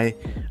get my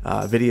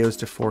videos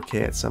to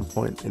 4K at some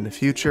point in the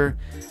future.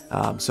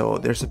 So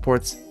their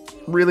support's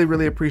really,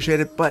 really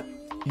appreciated, but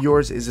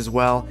yours is as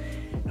well.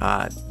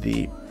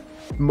 The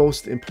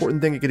most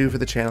important thing you can do for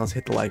the channel is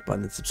hit the like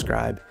button and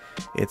subscribe.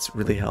 It's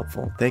really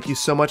helpful. Thank you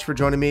so much for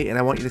joining me, and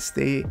I want you to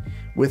stay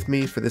with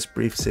me for this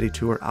brief city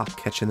tour. I'll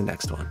catch you in the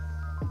next one.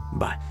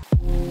 Bye.